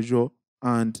atmospheric pressure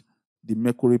and the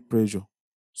mercury pressure.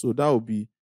 So that will be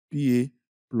PA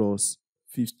plus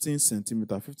 15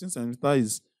 centimeter. 15 centimeter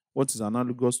is what is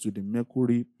analogous to the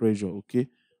mercury pressure, okay?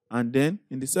 And then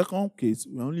in the second case,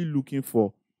 we're only looking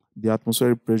for the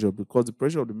atmospheric pressure because the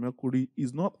pressure of the mercury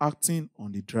is not acting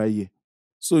on the dry air.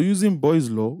 So using Boyle's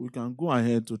law, we can go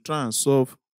ahead to try and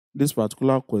solve this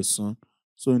particular question.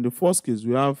 So in the first case,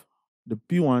 we have the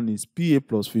P1 is PA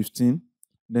plus 15.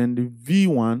 Then the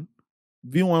V1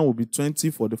 will be 20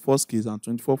 for the first case and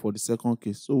 24 for the second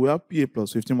case. So we have PA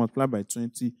plus 15 multiplied by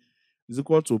 20 is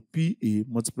equal to PA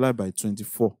multiplied by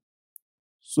 24.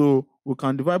 So we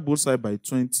can divide both sides by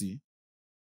 20.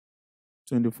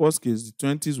 So in the first case, the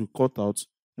 20s will cut out.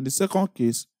 In the second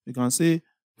case, you can say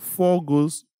 4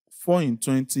 in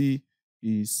 20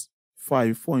 is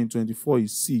 5, 4 in 24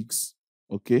 is 6.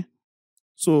 Okay,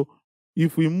 so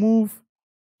if we move,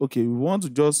 okay, we want to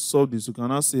just solve this, we can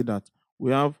now say that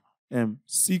we have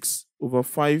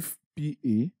 6/5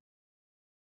 PA.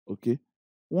 Okay,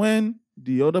 when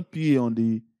the other PA on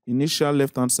the initial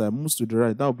left-hand side moves to the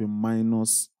right, that will be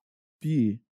minus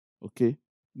PA. Okay,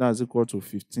 that's equal to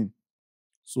 15.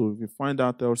 So if we find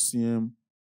out LCM,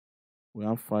 we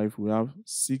have 5, we have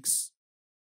 6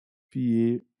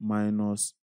 PA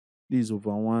minus this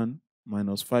over 1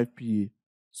 minus 5 PA.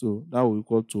 So that will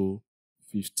equal to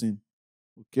 15.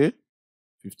 Okay,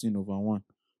 15 over 1.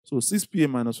 So 6 PA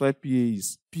minus 5 PA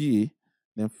is PA,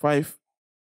 then 5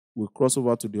 will cross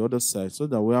over to the other side, so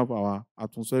that we have our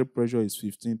atmospheric pressure is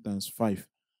 15 times 5,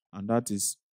 and that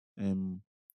is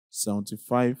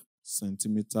 75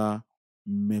 centimeter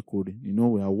mercury. You know,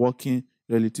 we are working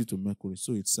relative to mercury,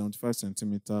 so it's 75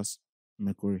 centimeters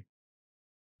mercury.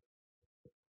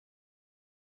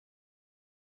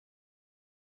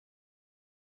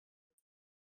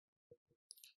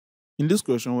 In this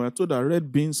question, we are told that red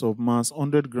beans of mass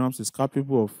 100 grams is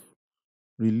capable of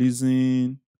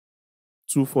releasing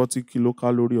 240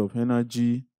 kilocalories of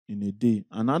energy in a day.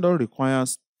 An adult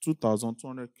requires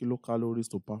 2,200 kilocalories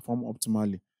to perform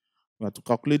optimally. We have to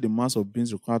calculate the mass of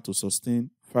beans required to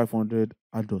sustain 500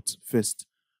 adults first.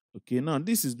 Okay, now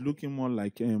this is looking more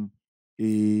like a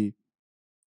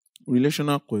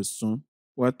relational question.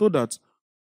 We are told that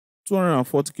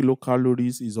 240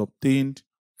 kilocalories is obtained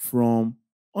from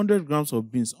 100 grams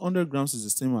of beans. 100 grams is the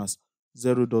same as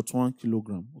 0.1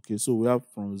 kilogram. Okay, so we have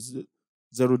from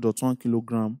 0.1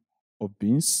 kilogram of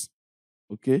beans.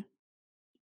 Okay,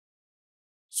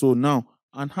 so now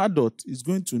an adult is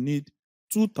going to need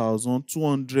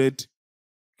 2,200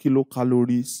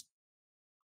 kilocalories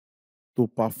to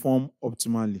perform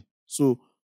optimally. So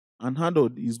an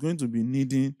adult is going to be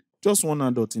needing, just one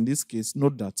adult in this case,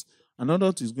 note that an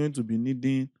adult is going to be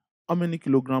needing how many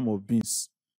kilograms of beans?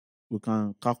 We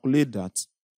can calculate that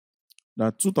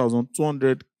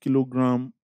 2,200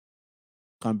 kilograms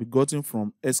can be gotten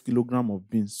from X kilogram of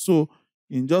beans. So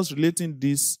in just relating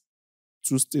these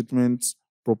two statements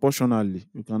proportionally,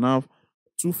 we can have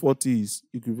 240 is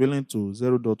equivalent to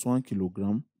 0.1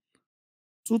 kilogram.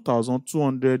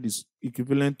 2,200 is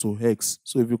equivalent to X.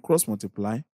 So if you cross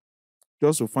multiply,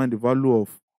 just to find the value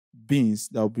of beans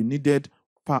that will be needed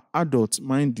per adult,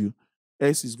 mind you,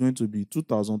 X is going to be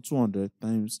 2,200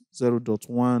 times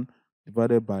 0.1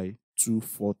 divided by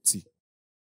 240.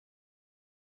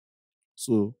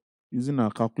 So using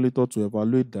our calculator to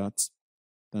evaluate that,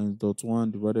 times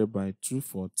 0.1 divided by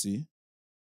 240,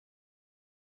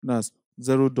 that's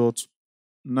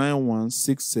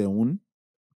 0.9167.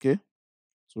 Okay,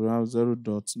 so we have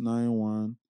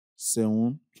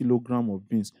 0.917 kilogram of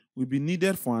beans will be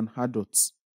needed for an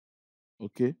adult.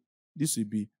 Okay, this will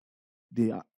be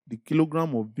the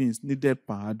kilogram of beans needed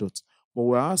per adult. But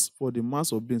we asked for the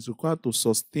mass of beans required to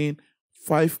sustain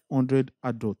 500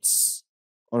 adults.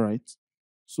 All right,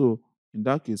 so in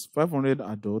that case, 500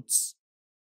 adults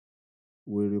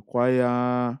will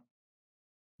require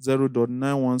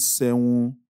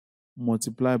 0.917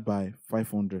 multiplied by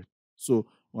 500. So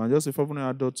when I just say 500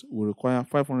 adults will require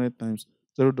 500 times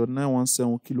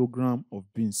 0.917 kilogram of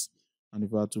beans. And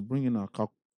if I are to bring in our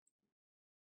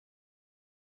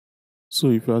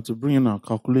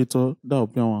calculator, that will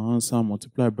be our answer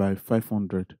multiplied by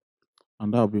 500,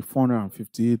 and that will be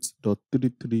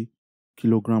 458.33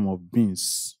 kilogram of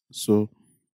beans. So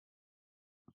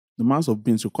the mass of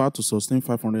beans required to sustain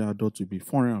 500 adults will be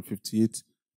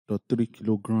 458.3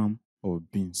 kilogram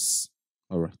of beans.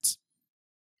 All right.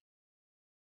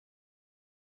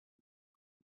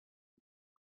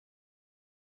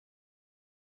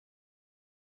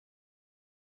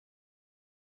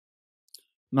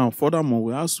 Now, furthermore,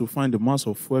 we asked to find the mass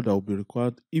of fuel that will be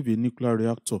required if a nuclear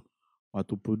reactor were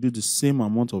to produce the same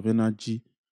amount of energy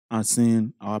as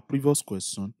in our previous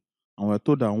question. And we're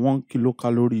told that 1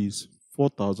 kilocalorie is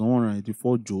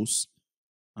 4,184 joules,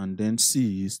 and then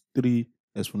C is 3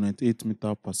 exponent 8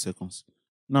 meters per second.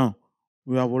 Now,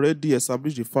 we have already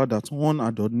established the fact that one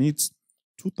adult needs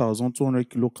 2,200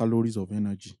 kilocalories of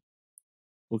energy.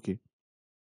 Okay.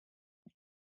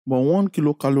 But 1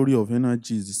 kilocalorie of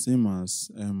energy is the same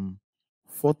as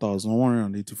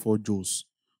 4,184 joules.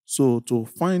 So to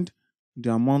find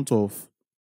the amount of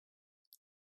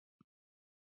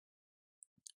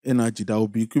energy that will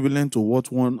be equivalent to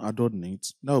what one adult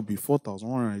needs, that will be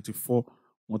 4,184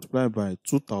 multiplied by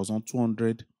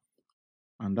 2,200,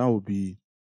 and that will be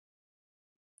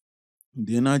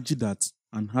the energy that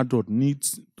an adult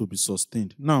needs to be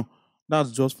sustained. Now,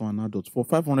 that's just for an adult. For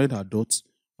 500 adults,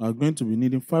 we are going to be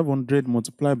needing 500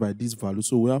 multiplied by this value.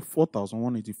 So we have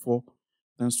 4,184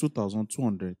 times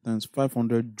 2,200 times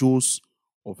 500 joules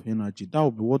of energy. That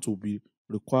will be what will be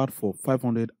required for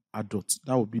 500 adults.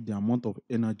 That will be the amount of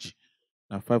energy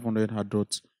that 500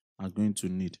 adults are going to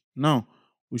need. Now,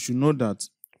 we should know that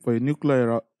for a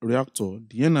nuclear reactor,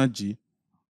 the energy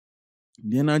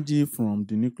from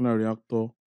the nuclear reactor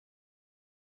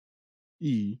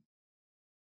E,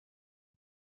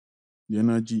 the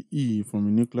energy E from a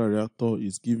nuclear reactor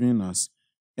is given as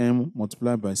M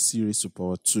multiplied by C raised to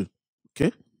power 2.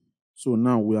 Okay? So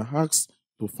now we are asked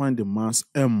to find the mass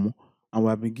M, and we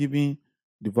have been given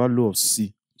the value of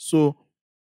C. So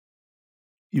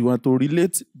if we are to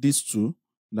relate these two,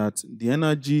 that the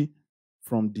energy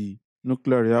from the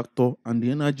nuclear reactor and the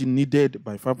energy needed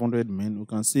by 500 men, we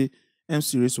can say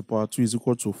MC raised to power 2 is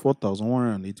equal to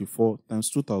 4,184 times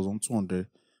 2,200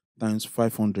 times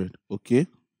 500. Okay?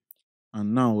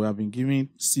 And now we have been given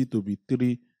C to be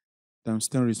 3 times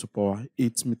 10 raised to power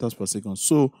 8 meters per second.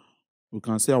 So we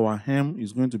can say our M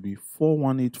is going to be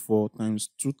 4184 times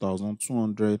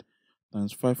 2,200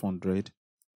 times 500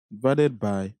 divided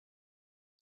by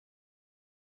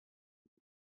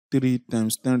 3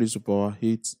 times 10 raised to power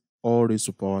 8 all raised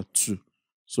to power 2.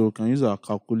 So we can use our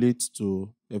calculator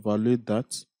to evaluate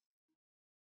that.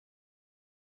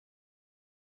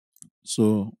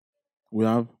 So we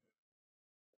have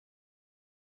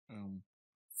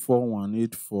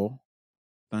 4184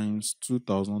 times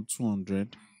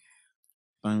 2,200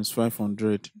 times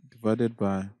 500 divided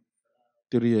by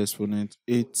 3 exponent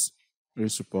 8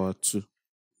 raised to power 2.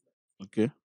 Okay?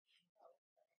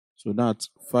 So that's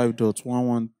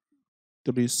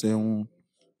 5.1137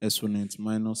 exponent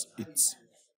minus 8.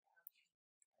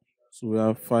 So we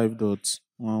have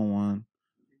 5.11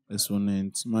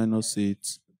 exponent minus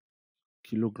 8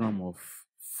 kilogram of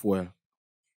fuel.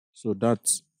 So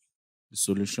that's the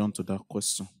solution to that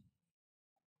question.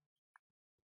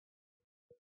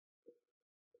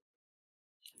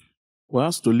 We're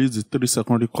asked to list the 3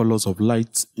 secondary colors of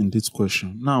light in this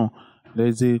question. Now, there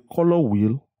is a color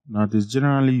wheel that is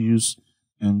generally used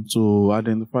to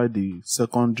identify the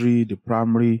secondary, the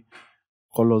primary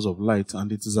colors of light,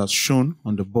 and it is as shown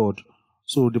on the board.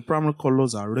 So the primary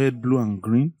colors are red, blue, and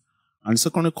green, and the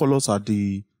secondary colors are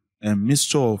the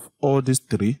mixture of all these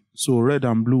 3. So red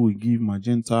and blue will give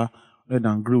magenta, red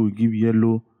and green will give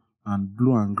yellow, and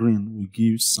blue and green will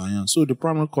give cyan. So the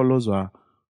primary colors are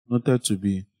noted to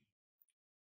be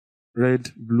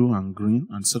red, blue, and green,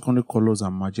 and secondary colors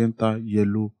are magenta,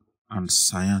 yellow, and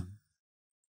cyan.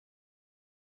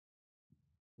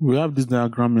 We have this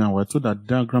diagram here, and we're told that the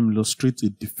diagram illustrates a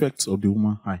defect of the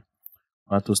human eye.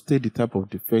 We are to state the type of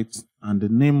defect and the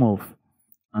name of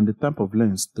and the type of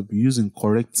lens to be used in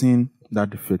correcting that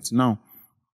defect. Now,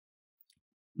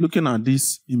 looking at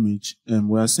this image,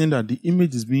 we are seeing that the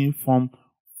image is being formed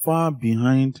far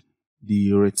behind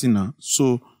the retina.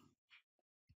 So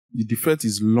the defect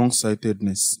is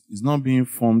long-sightedness. It's not being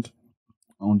formed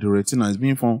on the retina. It's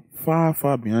being formed far,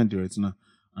 far behind the retina.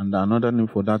 And another name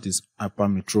for that is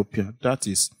hypermetropia. That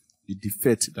is the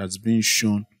defect that's being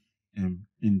shown in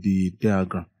the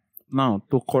diagram. Now,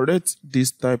 to correct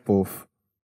this type of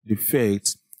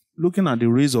defect, looking at the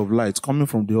rays of light coming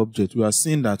from the object, we are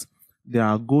seeing that they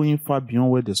are going far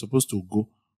beyond where they're supposed to go.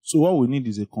 So what we need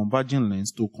is a converging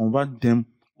lens to convert them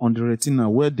on the retina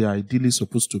where they are ideally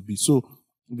supposed to be. So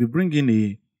if we bring in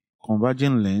a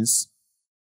converging lens,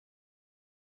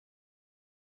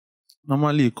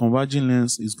 normally a converging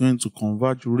lens is going to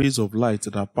converge rays of light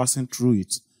that are passing through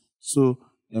it. So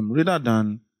rather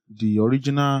than the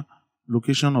original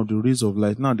location of the rays of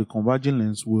light, now the converging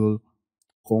lens will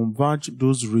converge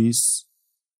those rays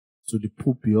to the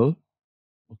pupil,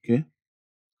 okay?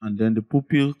 And then the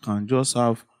pupil can just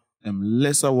have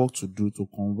lesser work to do to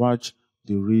converge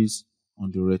the rays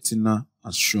on the retina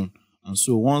as shown. And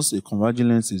so once a converging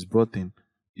lens is brought in,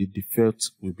 the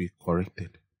defect will be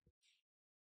corrected.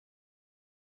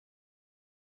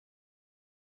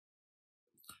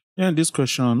 Here in this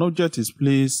question, an object is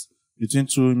placed between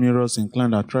 2 mirrors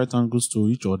inclined at right angles to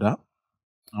each other,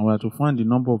 and we have to find the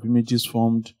number of images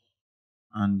formed,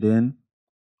 and then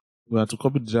we have to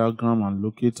copy the diagram and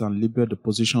locate and label the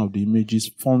position of the images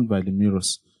formed by the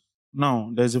mirrors. Now,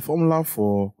 there's a formula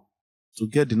to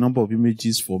get the number of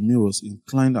images for mirrors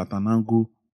inclined at an angle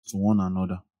to one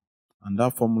another, and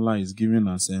that formula is given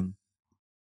as the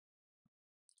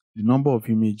number of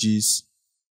images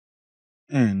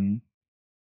n.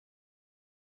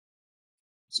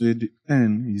 So the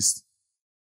n is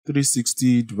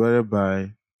 360 divided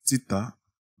by theta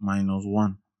minus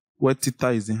 1, where theta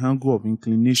is the angle of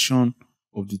inclination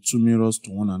of the 2 mirrors to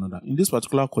one another. In this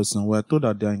particular question, we are told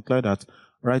that they are inclined at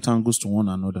right angles to one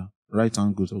another. Right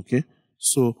angles, okay?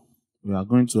 So we are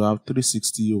going to have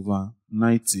 360 over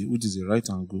 90, which is a right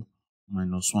angle,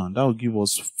 minus 1. That will give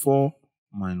us 4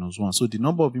 minus 1. So the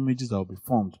number of images that will be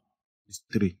formed is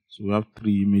 3. So we have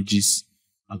 3 images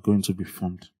are going to be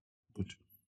formed. Good.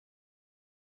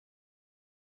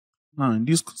 Now, in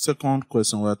this second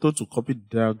question, we are told to copy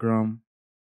the diagram.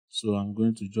 So I'm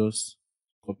going to just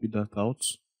copy that out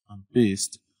and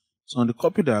paste. So on the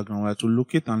copy diagram, we are to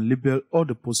locate and label all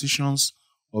the positions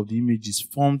of the images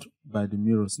formed by the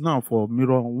mirrors. Now, for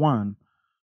mirror 1,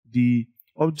 the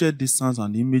object distance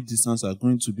and the image distance are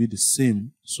going to be the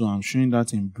same. So I'm showing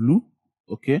that in blue.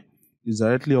 Okay, it's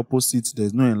directly opposite.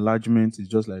 There's no enlargement. It's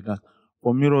just like that.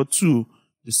 For mirror 2,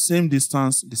 the same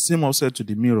distance, the same offset to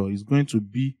the mirror is going to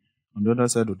be on the other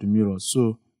side of the mirror.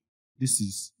 So this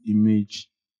is image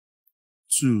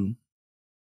 2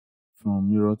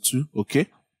 from mirror 2. Okay.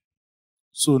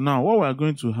 So now what we're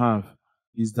going to have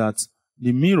is that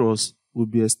the mirrors will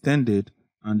be extended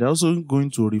and they're also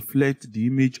going to reflect the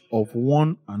image of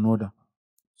one another.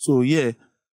 So here,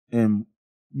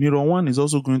 mirror 1 is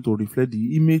also going to reflect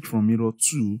the image from mirror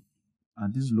 2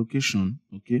 at this location.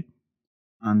 Okay.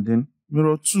 And then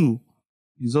mirror 2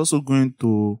 is also going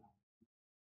to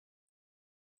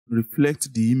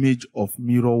reflect the image of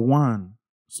mirror 1.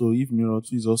 So if mirror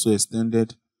 2 is also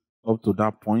extended up to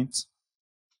that point,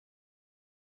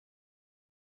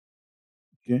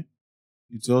 okay,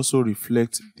 it also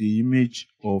reflects the image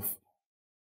of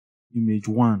image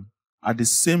 1 at the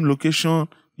same location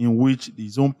in which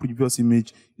his own previous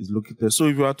image is located. So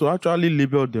if you are to actually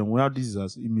label them, we have this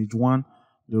as image 1,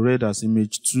 the red as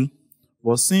image 2.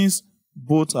 But since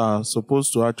both are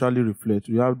supposed to actually reflect,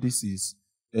 we have this is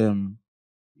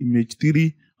image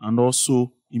 3 and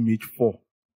also image 4.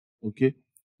 Okay,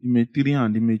 image 3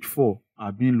 and image 4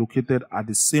 are being located at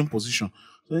the same position.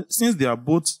 So since they are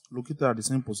both located at the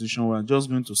same position, we are just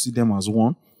going to see them as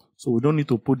one. So we don't need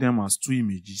to put them as 2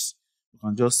 images. We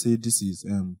can just say this is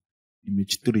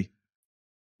image 3.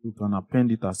 We can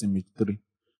append it as image 3.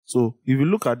 So if you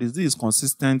look at this, this is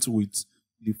consistent with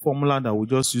the formula that we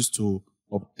just used to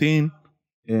obtain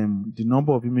the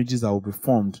number of images that will be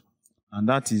formed, and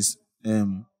that is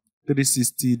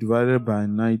 360 divided by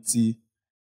 90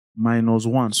 minus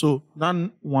 1. So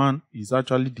that 1 is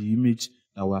actually the image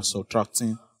that we are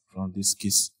subtracting from this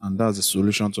case, and that's the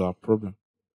solution to our problem.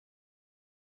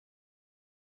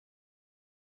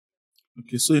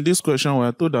 Okay, so in this question, we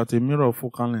are told that a mirror of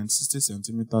focal length 60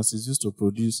 centimeters is used to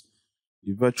produce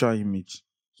a virtual image.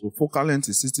 So focal length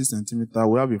is 60 centimeters.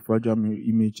 We have a virtual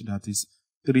image that is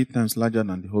 3 times larger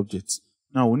than the object.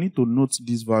 Now, we need to note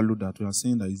this value that we are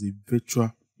saying that is a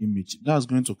virtual image. That's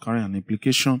going to carry an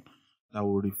implication that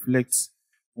will reflect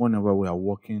whenever we are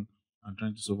working and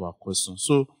trying to solve our question.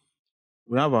 So,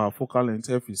 we have our focal length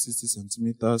F is 60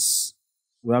 centimeters.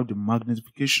 We have the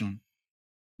magnification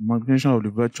of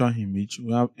the virtual image.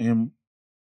 We have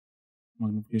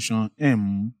magnification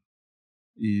M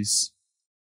is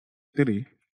 3.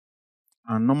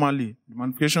 And normally, the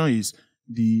magnification is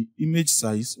the image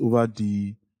size over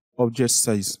the object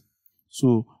size.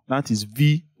 So that is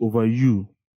V over U.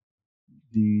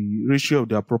 The ratio of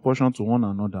their proportion to one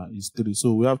another is 3.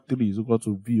 So we have 3 is equal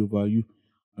to V over U.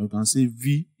 And you can say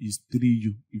V is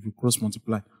 3U if you cross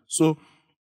multiply. So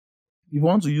if you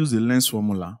want to use the length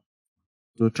formula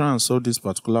to try and solve this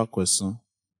particular question,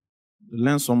 the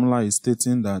length formula is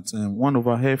stating that 1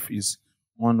 over F is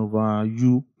 1 over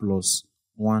U plus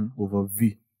 1 over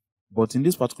V. But in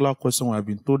this particular question, we have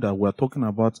been told that we are talking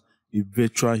about a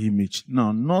virtual image.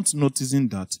 Now, not noticing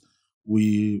that,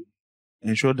 we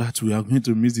ensure that we are going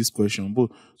to miss this question.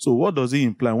 But so what does it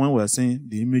imply when we are saying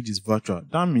the image is virtual?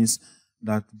 That means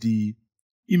that the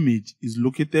image is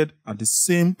located at the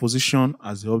same position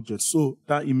as the object. So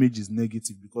that image is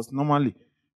negative because normally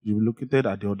it will be located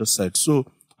at the other side. So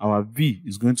our V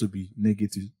is going to be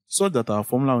negative, so that our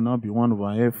formula will now be 1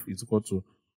 over F is equal to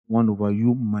 1 over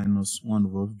U minus 1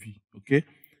 over V. Okay,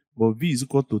 but V is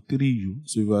equal to 3U.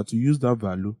 So if we are to use that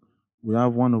value, we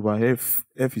have 1 over F.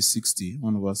 F is 60.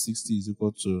 1 over 60 is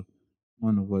equal to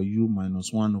 1 over U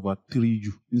minus 1 over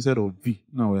 3U. Instead of V,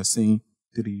 now we are saying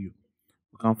 3U.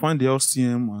 We can find the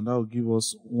LCM, and that will give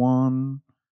us 1.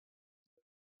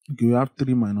 Okay, we have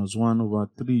 3 minus 1 over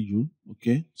 3U.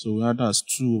 Okay, so we have that's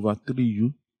 2 over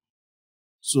 3U.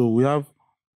 So we have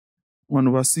 1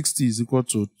 over 60 is equal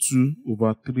to 2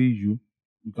 over 3U.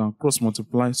 We can cross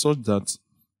multiply such that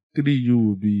 3U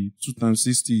will be 2 times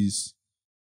 60 is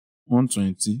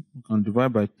 120. We can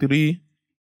divide by 3.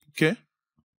 Okay,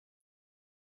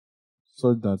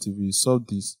 so that if we solve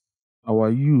this, our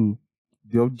U,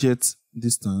 the object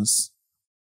distance,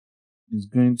 is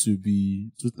going to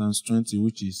be 2 times 20,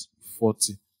 which is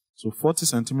 40. So 40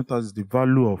 centimeters is the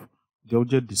value of the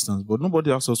object distance, but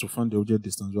nobody asks us to find the object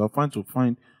distance.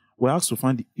 We're asked to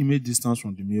find the image distance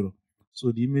from the mirror.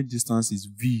 So the image distance is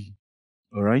V.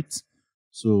 All right.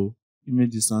 So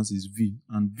image distance is V,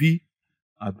 and V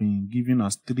have been given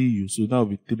as 3U. So that will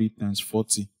be 3 times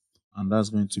 40, and that's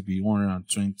going to be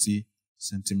 120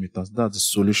 centimeters. That's the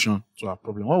solution to our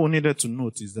problem. What we needed to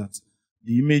note is that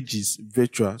the image is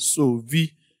virtual, so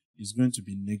V is going to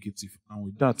be negative. And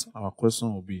with that, our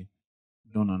question will be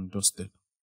done and dusted.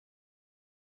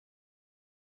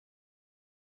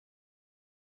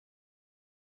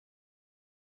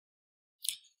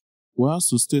 We have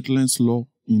to state Lenz's law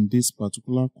in this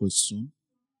particular question.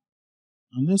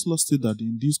 And Lenz's law states that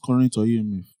in this current or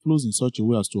EMF flows in such a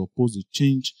way as to oppose the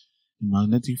change in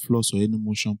magnetic flux or any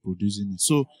motion producing it.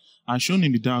 So, as shown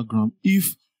in the diagram,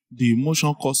 if the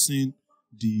motion causing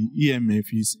the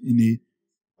EMF is in a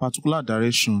particular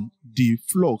direction, the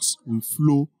flux will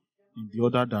flow in the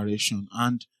other direction.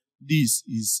 And this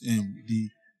is the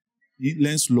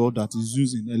Lenz's law that is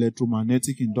used in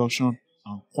electromagnetic induction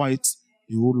and quite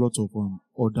a whole lot of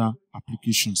other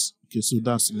applications. Okay, so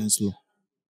that's Lenz's law.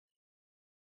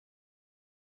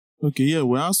 Okay, yeah,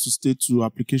 we're asked to state 2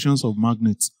 applications of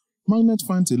magnets. Magnet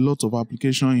finds a lot of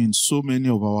application in so many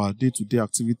of our day-to-day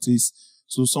activities.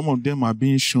 So some of them are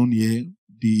being shown here.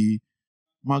 The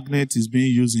magnet is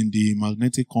being used in the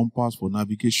magnetic compass for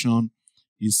navigation.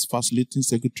 It's facilitating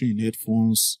circuitry in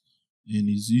headphones, and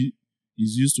is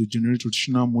used to generate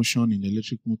rotational motion in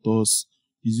electric motors.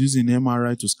 It's used in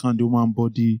MRI to scan the human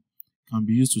body. Can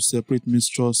be used to separate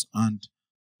mixtures, and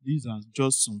these are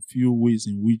just some few ways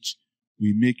in which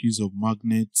we make use of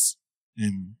magnets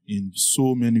in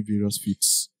so many various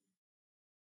fields.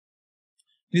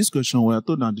 In this question, we are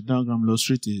told that the diagram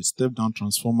illustrates a step-down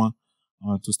transformer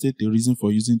to state the reason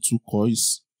for using 2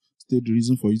 coils, state the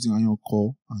reason for using iron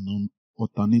core and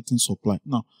alternating supply.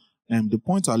 Now, the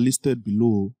points are listed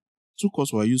below. 2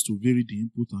 coils were used to vary the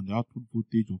input and the output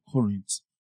voltage or current.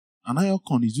 An iron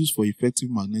core is used for effective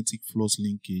magnetic flux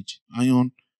linkage.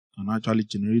 Iron can actually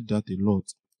generate that a lot.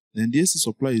 Then the AC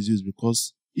supply is used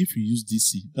because if you use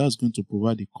DC, that's going to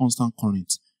provide a constant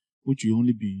current, which will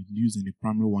only be used in the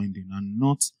primary winding and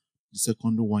not the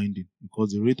secondary winding,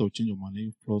 because the rate of change of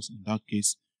magnetic flux in that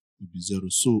case will be 0.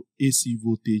 So AC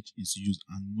voltage is used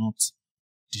and not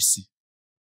DC.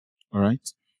 All right.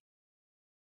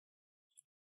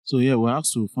 So here we're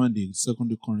asked to find the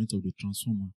secondary current of the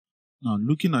transformer. Now,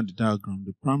 looking at the diagram,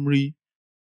 the primary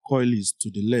coil is to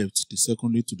the left, the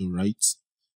secondary to the right.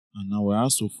 And now we're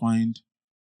asked to find,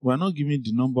 we're not given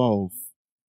the number of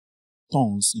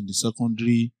turns in the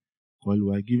secondary coil,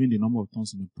 we're given the number of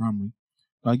turns in the primary.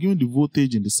 We're given the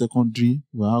voltage in the secondary,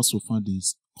 we're asked to find the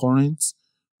current,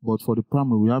 but for the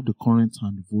primary, we have the current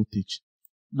and the voltage.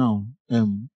 Now,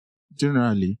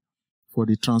 generally, for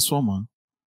the transformer,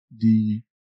 the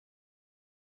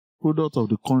product of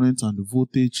the current and the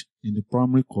voltage in the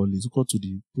primary coil is equal to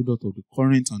the product of the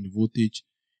current and the voltage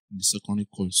in the secondary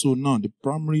coil. So now the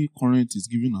primary current is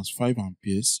given as 5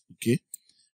 amperes, okay?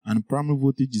 And the primary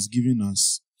voltage is given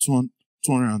as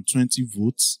 220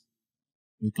 volts.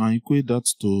 We can equate that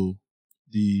to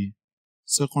the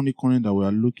secondary current that we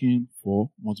are looking for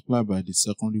multiplied by the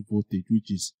secondary voltage, which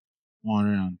is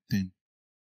 110.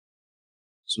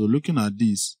 So looking at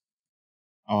this,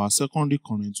 our secondary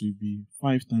current will be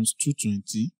 5 times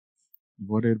 220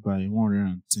 divided by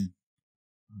 110.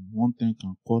 And 110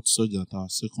 can cut such that our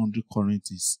secondary current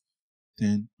is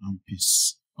 10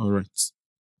 amperes. Alright.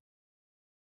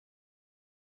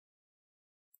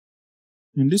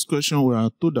 In this question, we are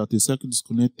told that a circuit is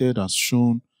connected as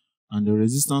shown, and the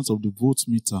resistance of the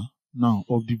voltmeter,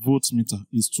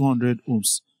 is 200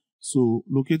 ohms. So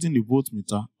locating the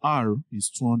voltmeter, R is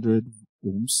 200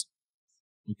 ohms.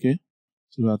 Okay.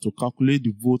 So we have to calculate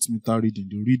the voltmeter reading,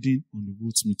 the reading on the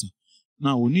voltmeter.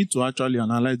 Now we need to actually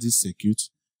analyze this circuit.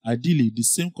 Ideally, the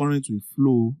same current will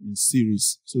flow in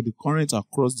series. So the current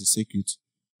across the circuit,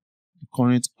 the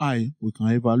current I, we can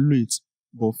evaluate.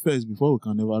 But first, before we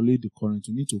can evaluate the current,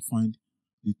 we need to find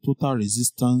the total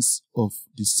resistance of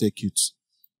the circuit.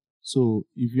 So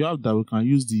if you have that, we can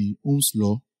use the Ohm's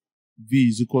law. V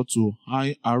is equal to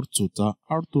I R total.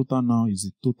 R total now is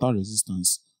the total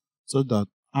resistance, so that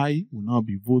I will now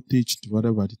be voltage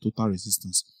divided by the total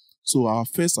resistance. So our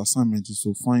first assignment is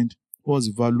to find what's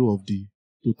the value of the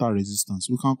total resistance.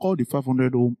 We can call the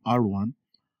 500 ohm R1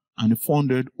 and the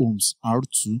 400 ohms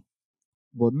R2.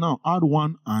 But now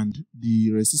R1 and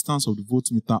the resistance of the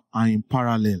voltmeter are in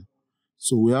parallel.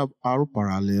 So we have R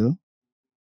parallel,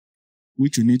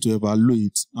 which we need to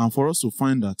evaluate. And for us to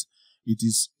find that, it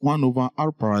is 1 over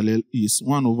R parallel is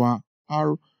 1 over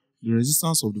R, the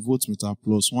resistance of the voltmeter,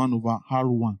 plus 1 over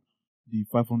R1, the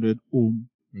 500 ohm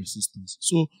resistance.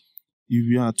 So if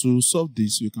we are to solve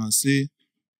this, we can say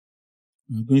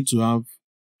we are going to have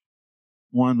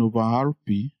 1 over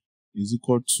Rp is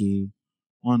equal to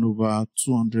 1 over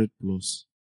 200 plus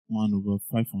 1 over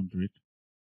 500.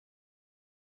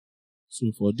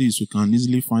 So for this, we can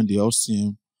easily find the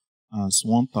LCM as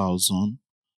 1000.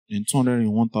 Then 200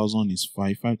 in 1000 is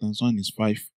 5. 5 times 1 is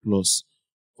 5 plus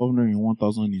 400 in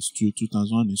 1000 is 2. 2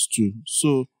 times 1 is 2.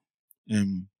 So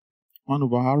 1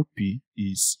 over Rp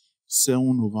is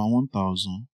 7 over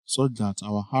 1000, such that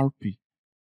our Rp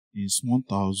is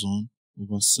 1000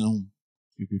 over 7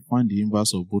 if we find the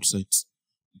inverse of both sides.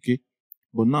 Okay,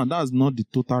 but now that's not the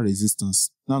total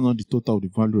resistance. That's not the total of the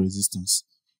value resistance.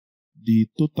 The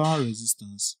total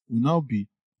resistance will now be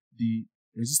the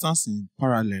resistance in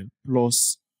parallel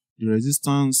plus the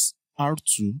resistance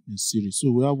R2 in series.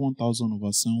 So we have 1000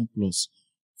 over 7 plus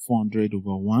 400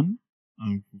 over 1.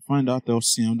 And if we find out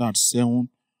LCM, that's 7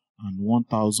 and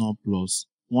 1000 plus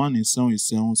 1 in 7 is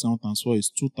 7. 7 times 4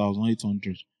 is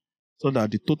 2800. So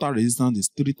that the total resistance is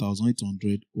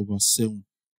 3800 over 7.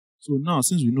 So now,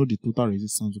 since we know the total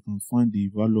resistance, we can find the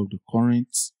value of the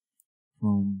current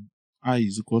from I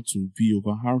is equal to V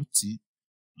over RT,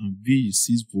 and V is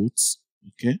 6 volts.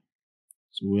 Okay,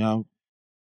 so we have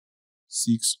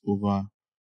 6 over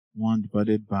 1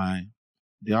 divided by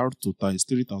the R total is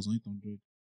 3800 over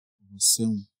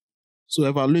 7. So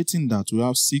evaluating that, we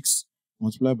have 6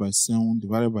 multiplied by 7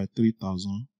 divided by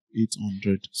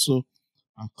 3800. So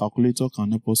our calculator can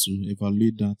help us to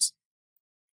evaluate that.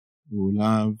 We will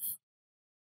have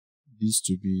this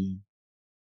to be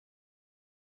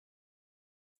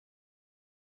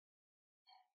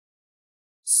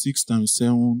 6 times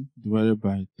 7 divided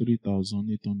by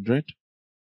 3800.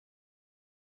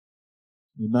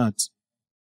 So that,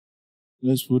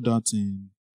 let's put that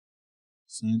in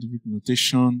scientific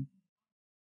notation.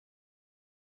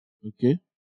 Okay.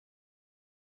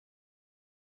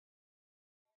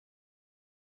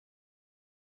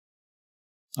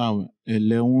 Now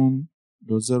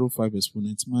 11.05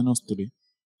 exponent minus 3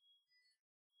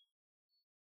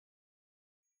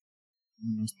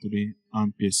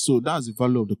 amperes. So that's the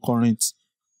value of the current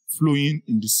flowing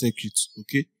in the circuit.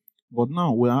 Okay. But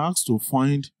now we are asked to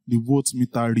find the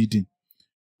voltmeter reading.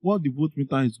 What the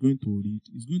voltmeter is going to read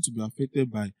is going to be affected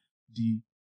by the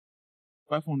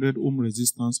 500 ohm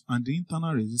resistance and the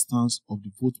internal resistance of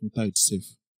the voltmeter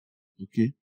itself.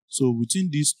 Okay. So within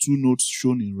these two nodes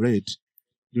shown in red,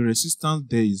 the resistance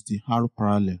there is the R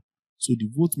parallel. So the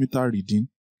voltmeter reading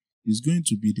is going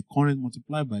to be the current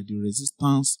multiplied by the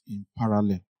resistance in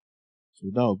parallel. So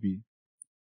that will be,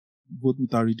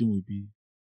 voltmeter reading will be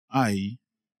I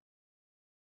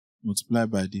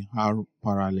multiplied by the R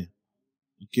parallel.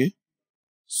 Okay,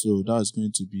 so that is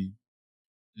going to be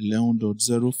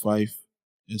 11.05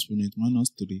 exponent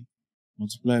minus 3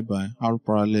 multiplied by R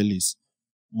parallel is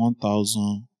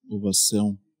 1000 over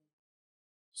 7.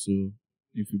 So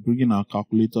if we bring in our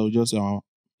calculator, we just have our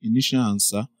initial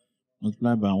answer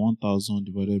multiplied by 1000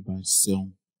 divided by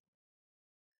 7.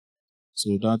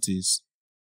 So that is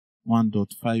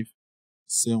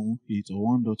 1.578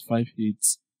 or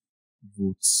 1.58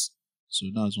 volts. So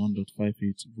that's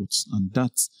 1.58 volts. And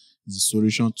that is the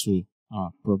solution to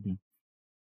our problem.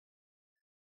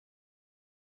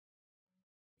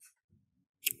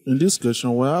 In this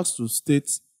question, we're asked to state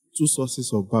two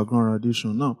sources of background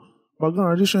radiation. Now, background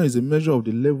radiation is a measure of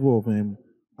the level of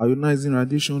ionizing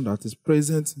radiation that is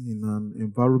present in an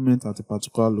environment at a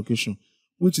particular location,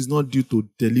 which is not due to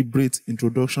deliberate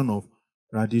introduction of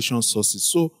radiation sources.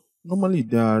 So normally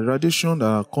there are radiation that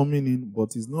are coming in,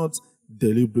 but it's not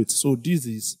deliberate. So this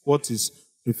is what is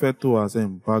referred to as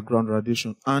background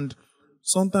radiation. And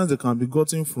sometimes they can be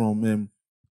gotten from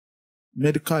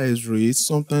medical X-rays,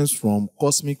 sometimes from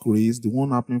cosmic rays, the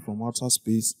one happening from outer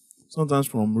space, sometimes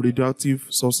from radioactive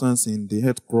substance in the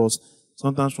earth crust,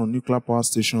 sometimes from nuclear power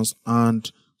stations and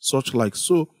such like.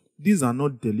 So these are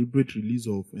not deliberate release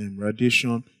of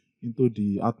radiation into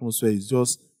the atmosphere. It's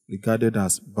just regarded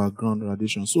as background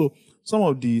radiation. So some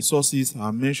of the sources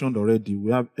are mentioned already.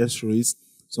 We have X-rays,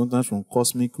 sometimes from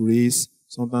cosmic rays,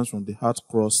 sometimes from the earth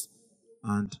crust,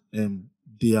 and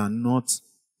they are not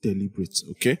deliberate.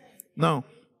 Okay. Now,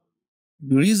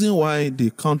 the reason why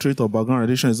the count rate of background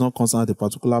radiation is not constant at a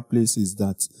particular place is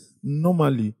that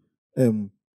normally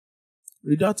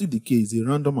radioactive decay is a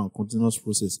random and continuous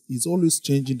process. It's always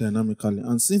changing dynamically,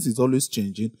 and since it's always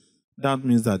changing, that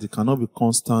means that it cannot be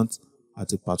constant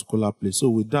at a particular place. So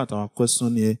with that, our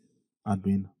question here had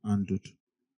been handled.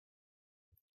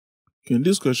 Okay, in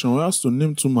this question, we're asked to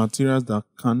name two materials that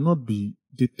cannot be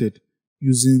dated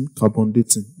using carbon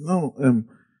dating. Now,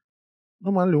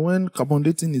 Normally, when carbon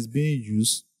dating is being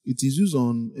used, it is used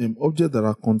on objects that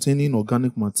are containing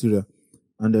organic material,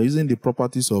 and they're using the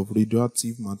properties of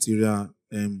radioactive material,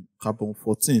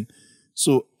 carbon-14.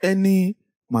 So any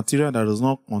material that does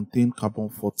not contain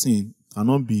carbon-14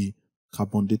 cannot be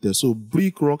carbon dated. So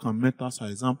brick, rock, and metals are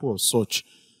examples of such.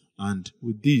 And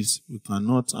with this, we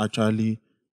cannot actually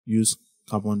use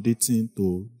carbon dating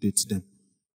to date them.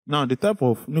 Now, the type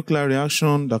of nuclear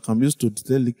reaction that can be used to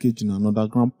detect leakage in an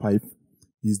underground pipe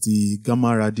is the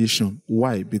gamma radiation.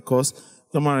 Why? Because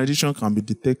gamma radiation can be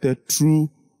detected through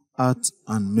earth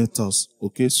and metals.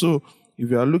 Okay, so if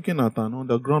you are looking at an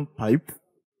underground pipe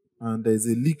and there is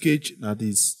a leakage that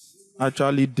is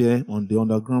actually there on the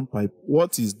underground pipe,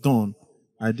 what is done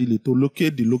ideally to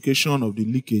locate the location of the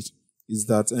leakage is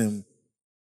that a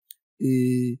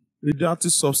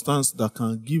radioactive substance that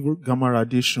can give gamma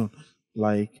radiation,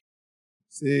 like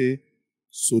say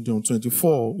sodium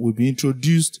 24, will be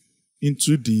introduced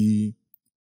into the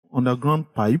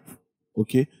underground pipe.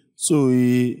 Okay, so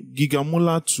a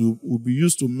gigamolar tube will be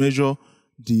used to measure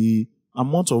the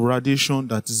amount of radiation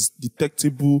that is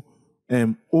detectable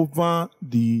over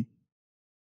the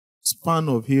span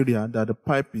of area that the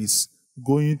pipe is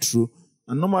going through.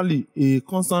 And normally a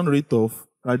constant rate of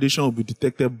radiation will be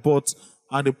detected, but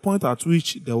at the point at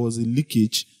which there was a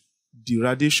leakage, the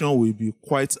radiation will be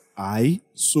quite high.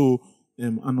 So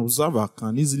an observer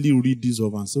can easily read this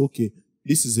off and say, okay,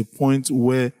 this is a point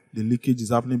where the leakage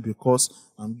is happening because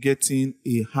I'm getting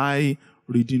a high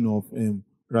reading of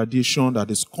radiation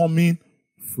that is coming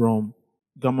from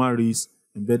gamma rays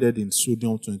embedded in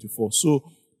sodium 24. So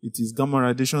it is gamma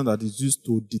radiation that is used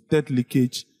to detect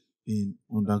leakage in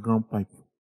underground pipe.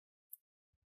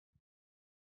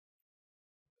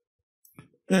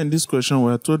 In this question,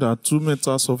 we are told that two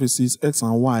metal surfaces X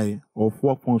and Y of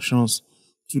work functions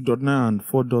 2.9 and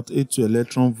 4.82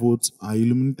 electron volts are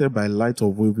illuminated by light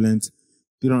of wavelength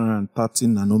 330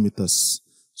 nanometers.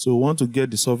 So we want to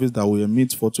get the surface that will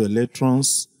emit photo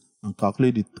electrons and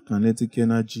calculate the kinetic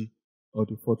energy of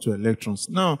the photo electrons.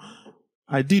 Now,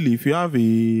 ideally, if you have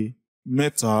a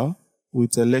metal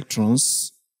with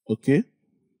electrons, okay,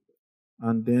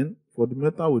 and then for the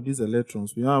metal with these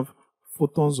electrons, we have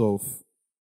photons of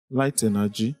light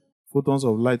energy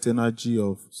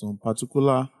of some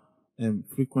particular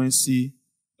frequency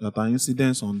that are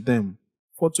incidents on them.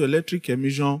 Photoelectric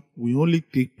emission will only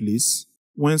take place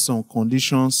when some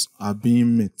conditions are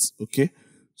being met. Okay,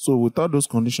 so without those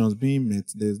conditions being met,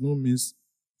 there is no means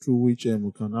through which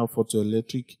we can have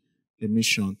photoelectric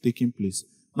emission taking place.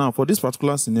 Now, for this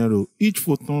particular scenario, each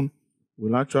photon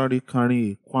will actually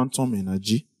carry a quantum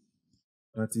energy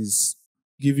that is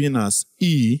given as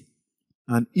E,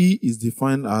 and E is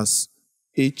defined as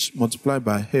H multiplied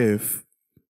by F.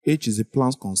 H is the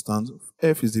Planck's constant,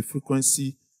 F is the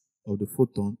frequency of the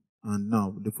photon, and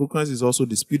now the frequency is also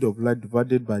the speed of light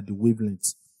divided by the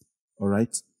wavelength. All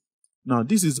right. Now,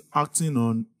 this is acting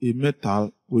on a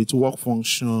metal with work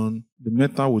function,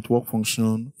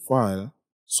 file.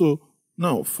 So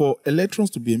now, for electrons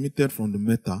to be emitted from the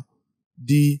metal,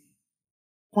 the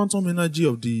quantum energy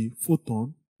of the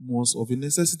photon must of a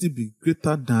necessity be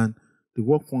greater than the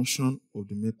work function of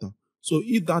the metal. So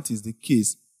if that is the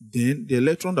case, then the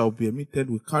electron that will be emitted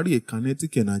will carry a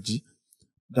kinetic energy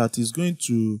that is going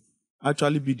to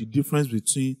actually be the difference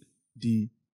between the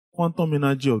quantum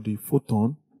energy of the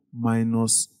photon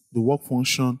minus the work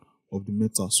function of the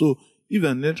metal. So if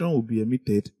an electron will be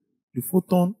emitted, the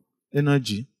photon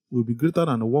energy will be greater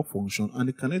than the work function, and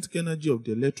the kinetic energy of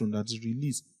the electron that is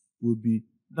released will be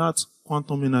that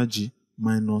quantum energy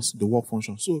minus the work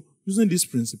function. So using this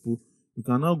principle, we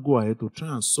can now go ahead to try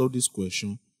and solve this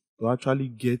question to actually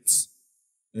get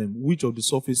which of the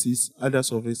surfaces, either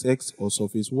surface X or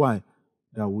surface Y,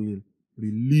 that will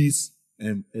release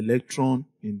electron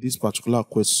in this particular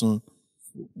question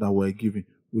that we're given.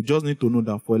 We just need to know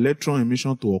that for electron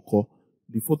emission to occur,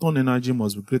 the photon energy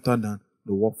must be greater than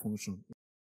the work function.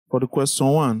 For the question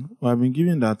 1, we have been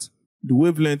given that the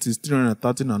wavelength is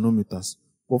 330 nanometers.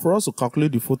 But for us to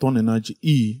calculate the photon energy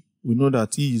E, we know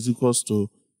that E is equals to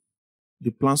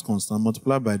the Planck's constant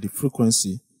multiplied by the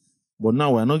frequency. But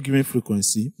now we are not giving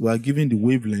frequency, we are giving the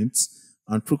wavelength,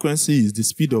 and frequency is the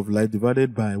speed of light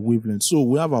divided by wavelength. So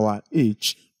we have our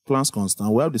H, Planck's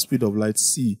constant, we have the speed of light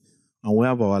C, and we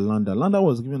have our lambda. Lambda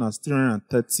was given as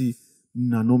 330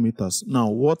 nanometers. Now,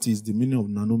 what is the meaning of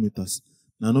nanometers?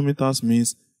 Nanometers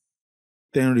means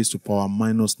 10 raised to power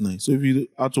minus 9. So if you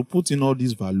are to put in all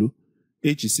these value,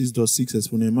 H is 6.6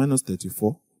 exponent minus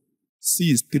 34, C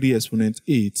is 3 exponent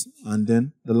 8, and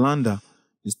then the lambda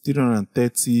is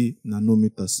 330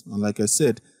 nanometers. And like I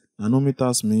said,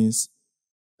 nanometers means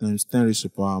times 10 raised to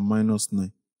power minus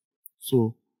 9.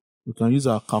 So we can use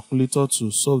our calculator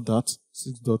to solve that.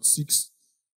 6.6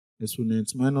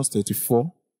 exponent minus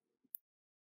 34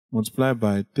 multiplied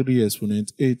by 3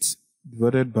 exponent 8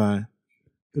 divided by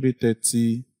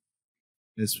 330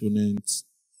 exponent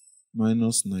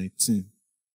minus 19.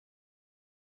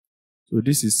 So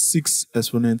this is 6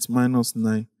 exponent minus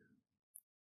 9.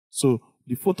 So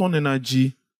the photon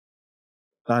energy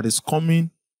that is coming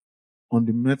on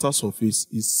the metal surface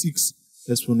is 6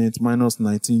 exponent minus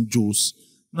 19 joules.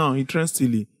 Now,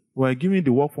 interestingly, we are given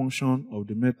the work function of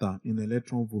the metal in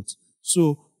electron volts.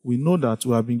 So we know that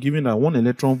we have been given that 1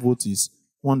 electron volt is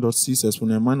 1.6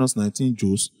 exponent minus 19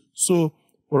 joules. So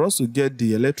for us to get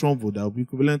the electron volt that will be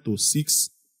equivalent to 6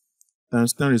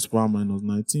 times 10 raised to the power minus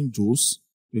 19 joules,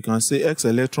 we can say x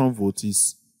electron volt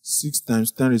is 6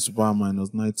 times 10 raised to the power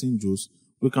minus 19 joules.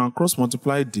 We can cross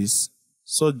multiply this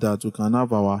so that we can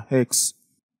have our x.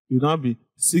 It will now be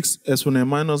 6 exponent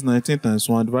minus 19 times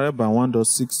 1 divided by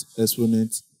 1.6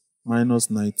 exponent minus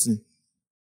 19.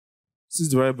 6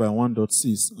 divided by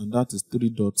 1.6, and that is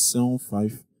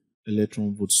 3.75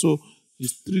 electron volt. So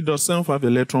it's 3.75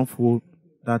 electron volt,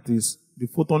 that is the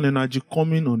photon energy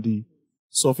coming on the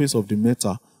surface of the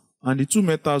metal. And the two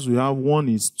metals we have, one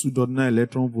is 2.9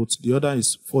 electron volts, the other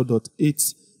is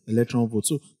 4.8 electron volts.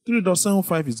 So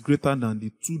 3.75 is greater than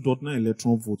the 2.9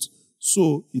 electron volts.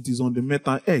 So it is on the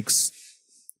metal X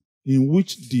in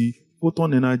which the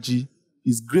photon energy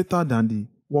is greater than the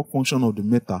work function of the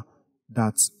metal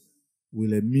that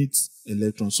will emit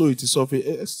electrons. So it is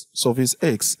surface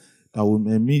X that will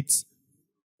emit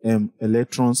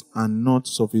electrons and not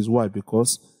surface Y,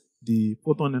 because the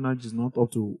photon energy is not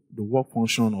up to the work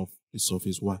function of the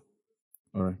surface Y.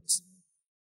 All right.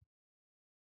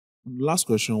 Last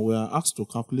question, we are asked to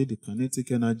calculate the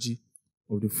kinetic energy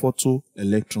of the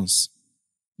photoelectrons.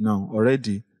 Now,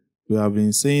 already we have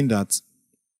been saying that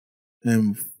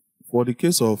for the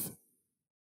case of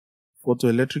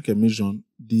photoelectric emission,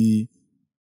 the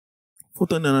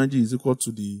photon energy is equal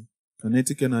to the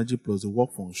kinetic energy plus the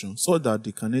work function, so that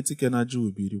the kinetic energy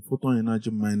will be the photon energy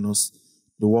minus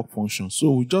the work function.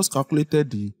 So we just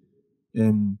calculated the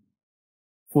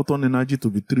photon energy to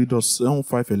be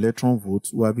 3.75 electron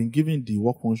volts. We have been given the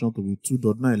work function to be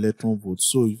 2.9 electron volts.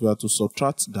 So if we are to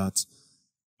subtract that,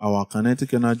 our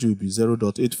kinetic energy will be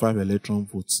 0.85 electron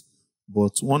volts.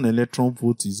 But 1 electron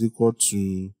volt is equal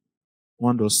to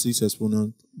 1.6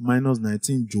 exponent minus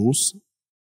 19 joules.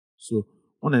 So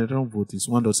 1 electron volt is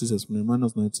 1.6 exponent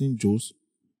minus 19 joules.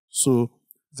 So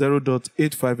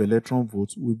 0.85 electron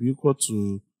volts will be equal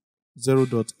to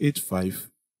 0.85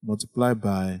 multiplied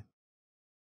by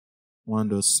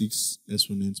 1.6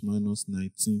 exponent minus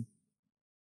 19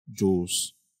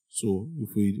 joules. So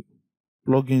if we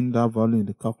plug in that value in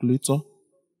the calculator,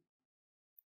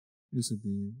 this will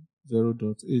be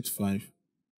 0.85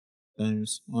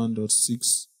 times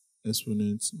 1.6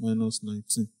 exponent minus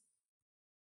 19.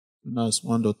 And that's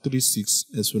 1.36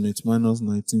 exponent minus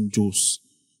 19 joules.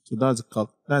 So that's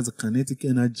the kinetic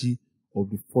energy of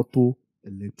the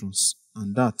photoelectrons.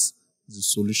 And that's the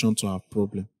solution to our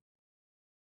problem.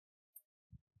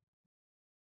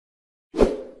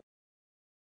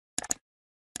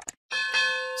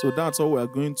 So that's all we are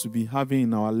going to be having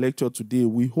in our lecture today.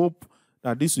 We hope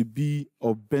that this will be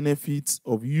of benefit,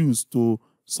 of use to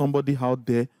somebody out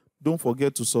there. Don't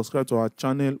forget to subscribe to our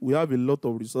channel. We have a lot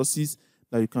of resources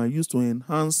that you can use to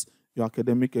enhance your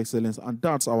academic excellence. And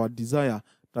that's our desire,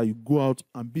 that you go out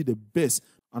and be the best.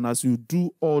 And as you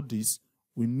do all this,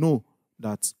 we know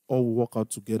that all will work out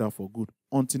together for good.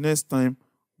 Until next time,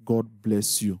 God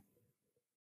bless you.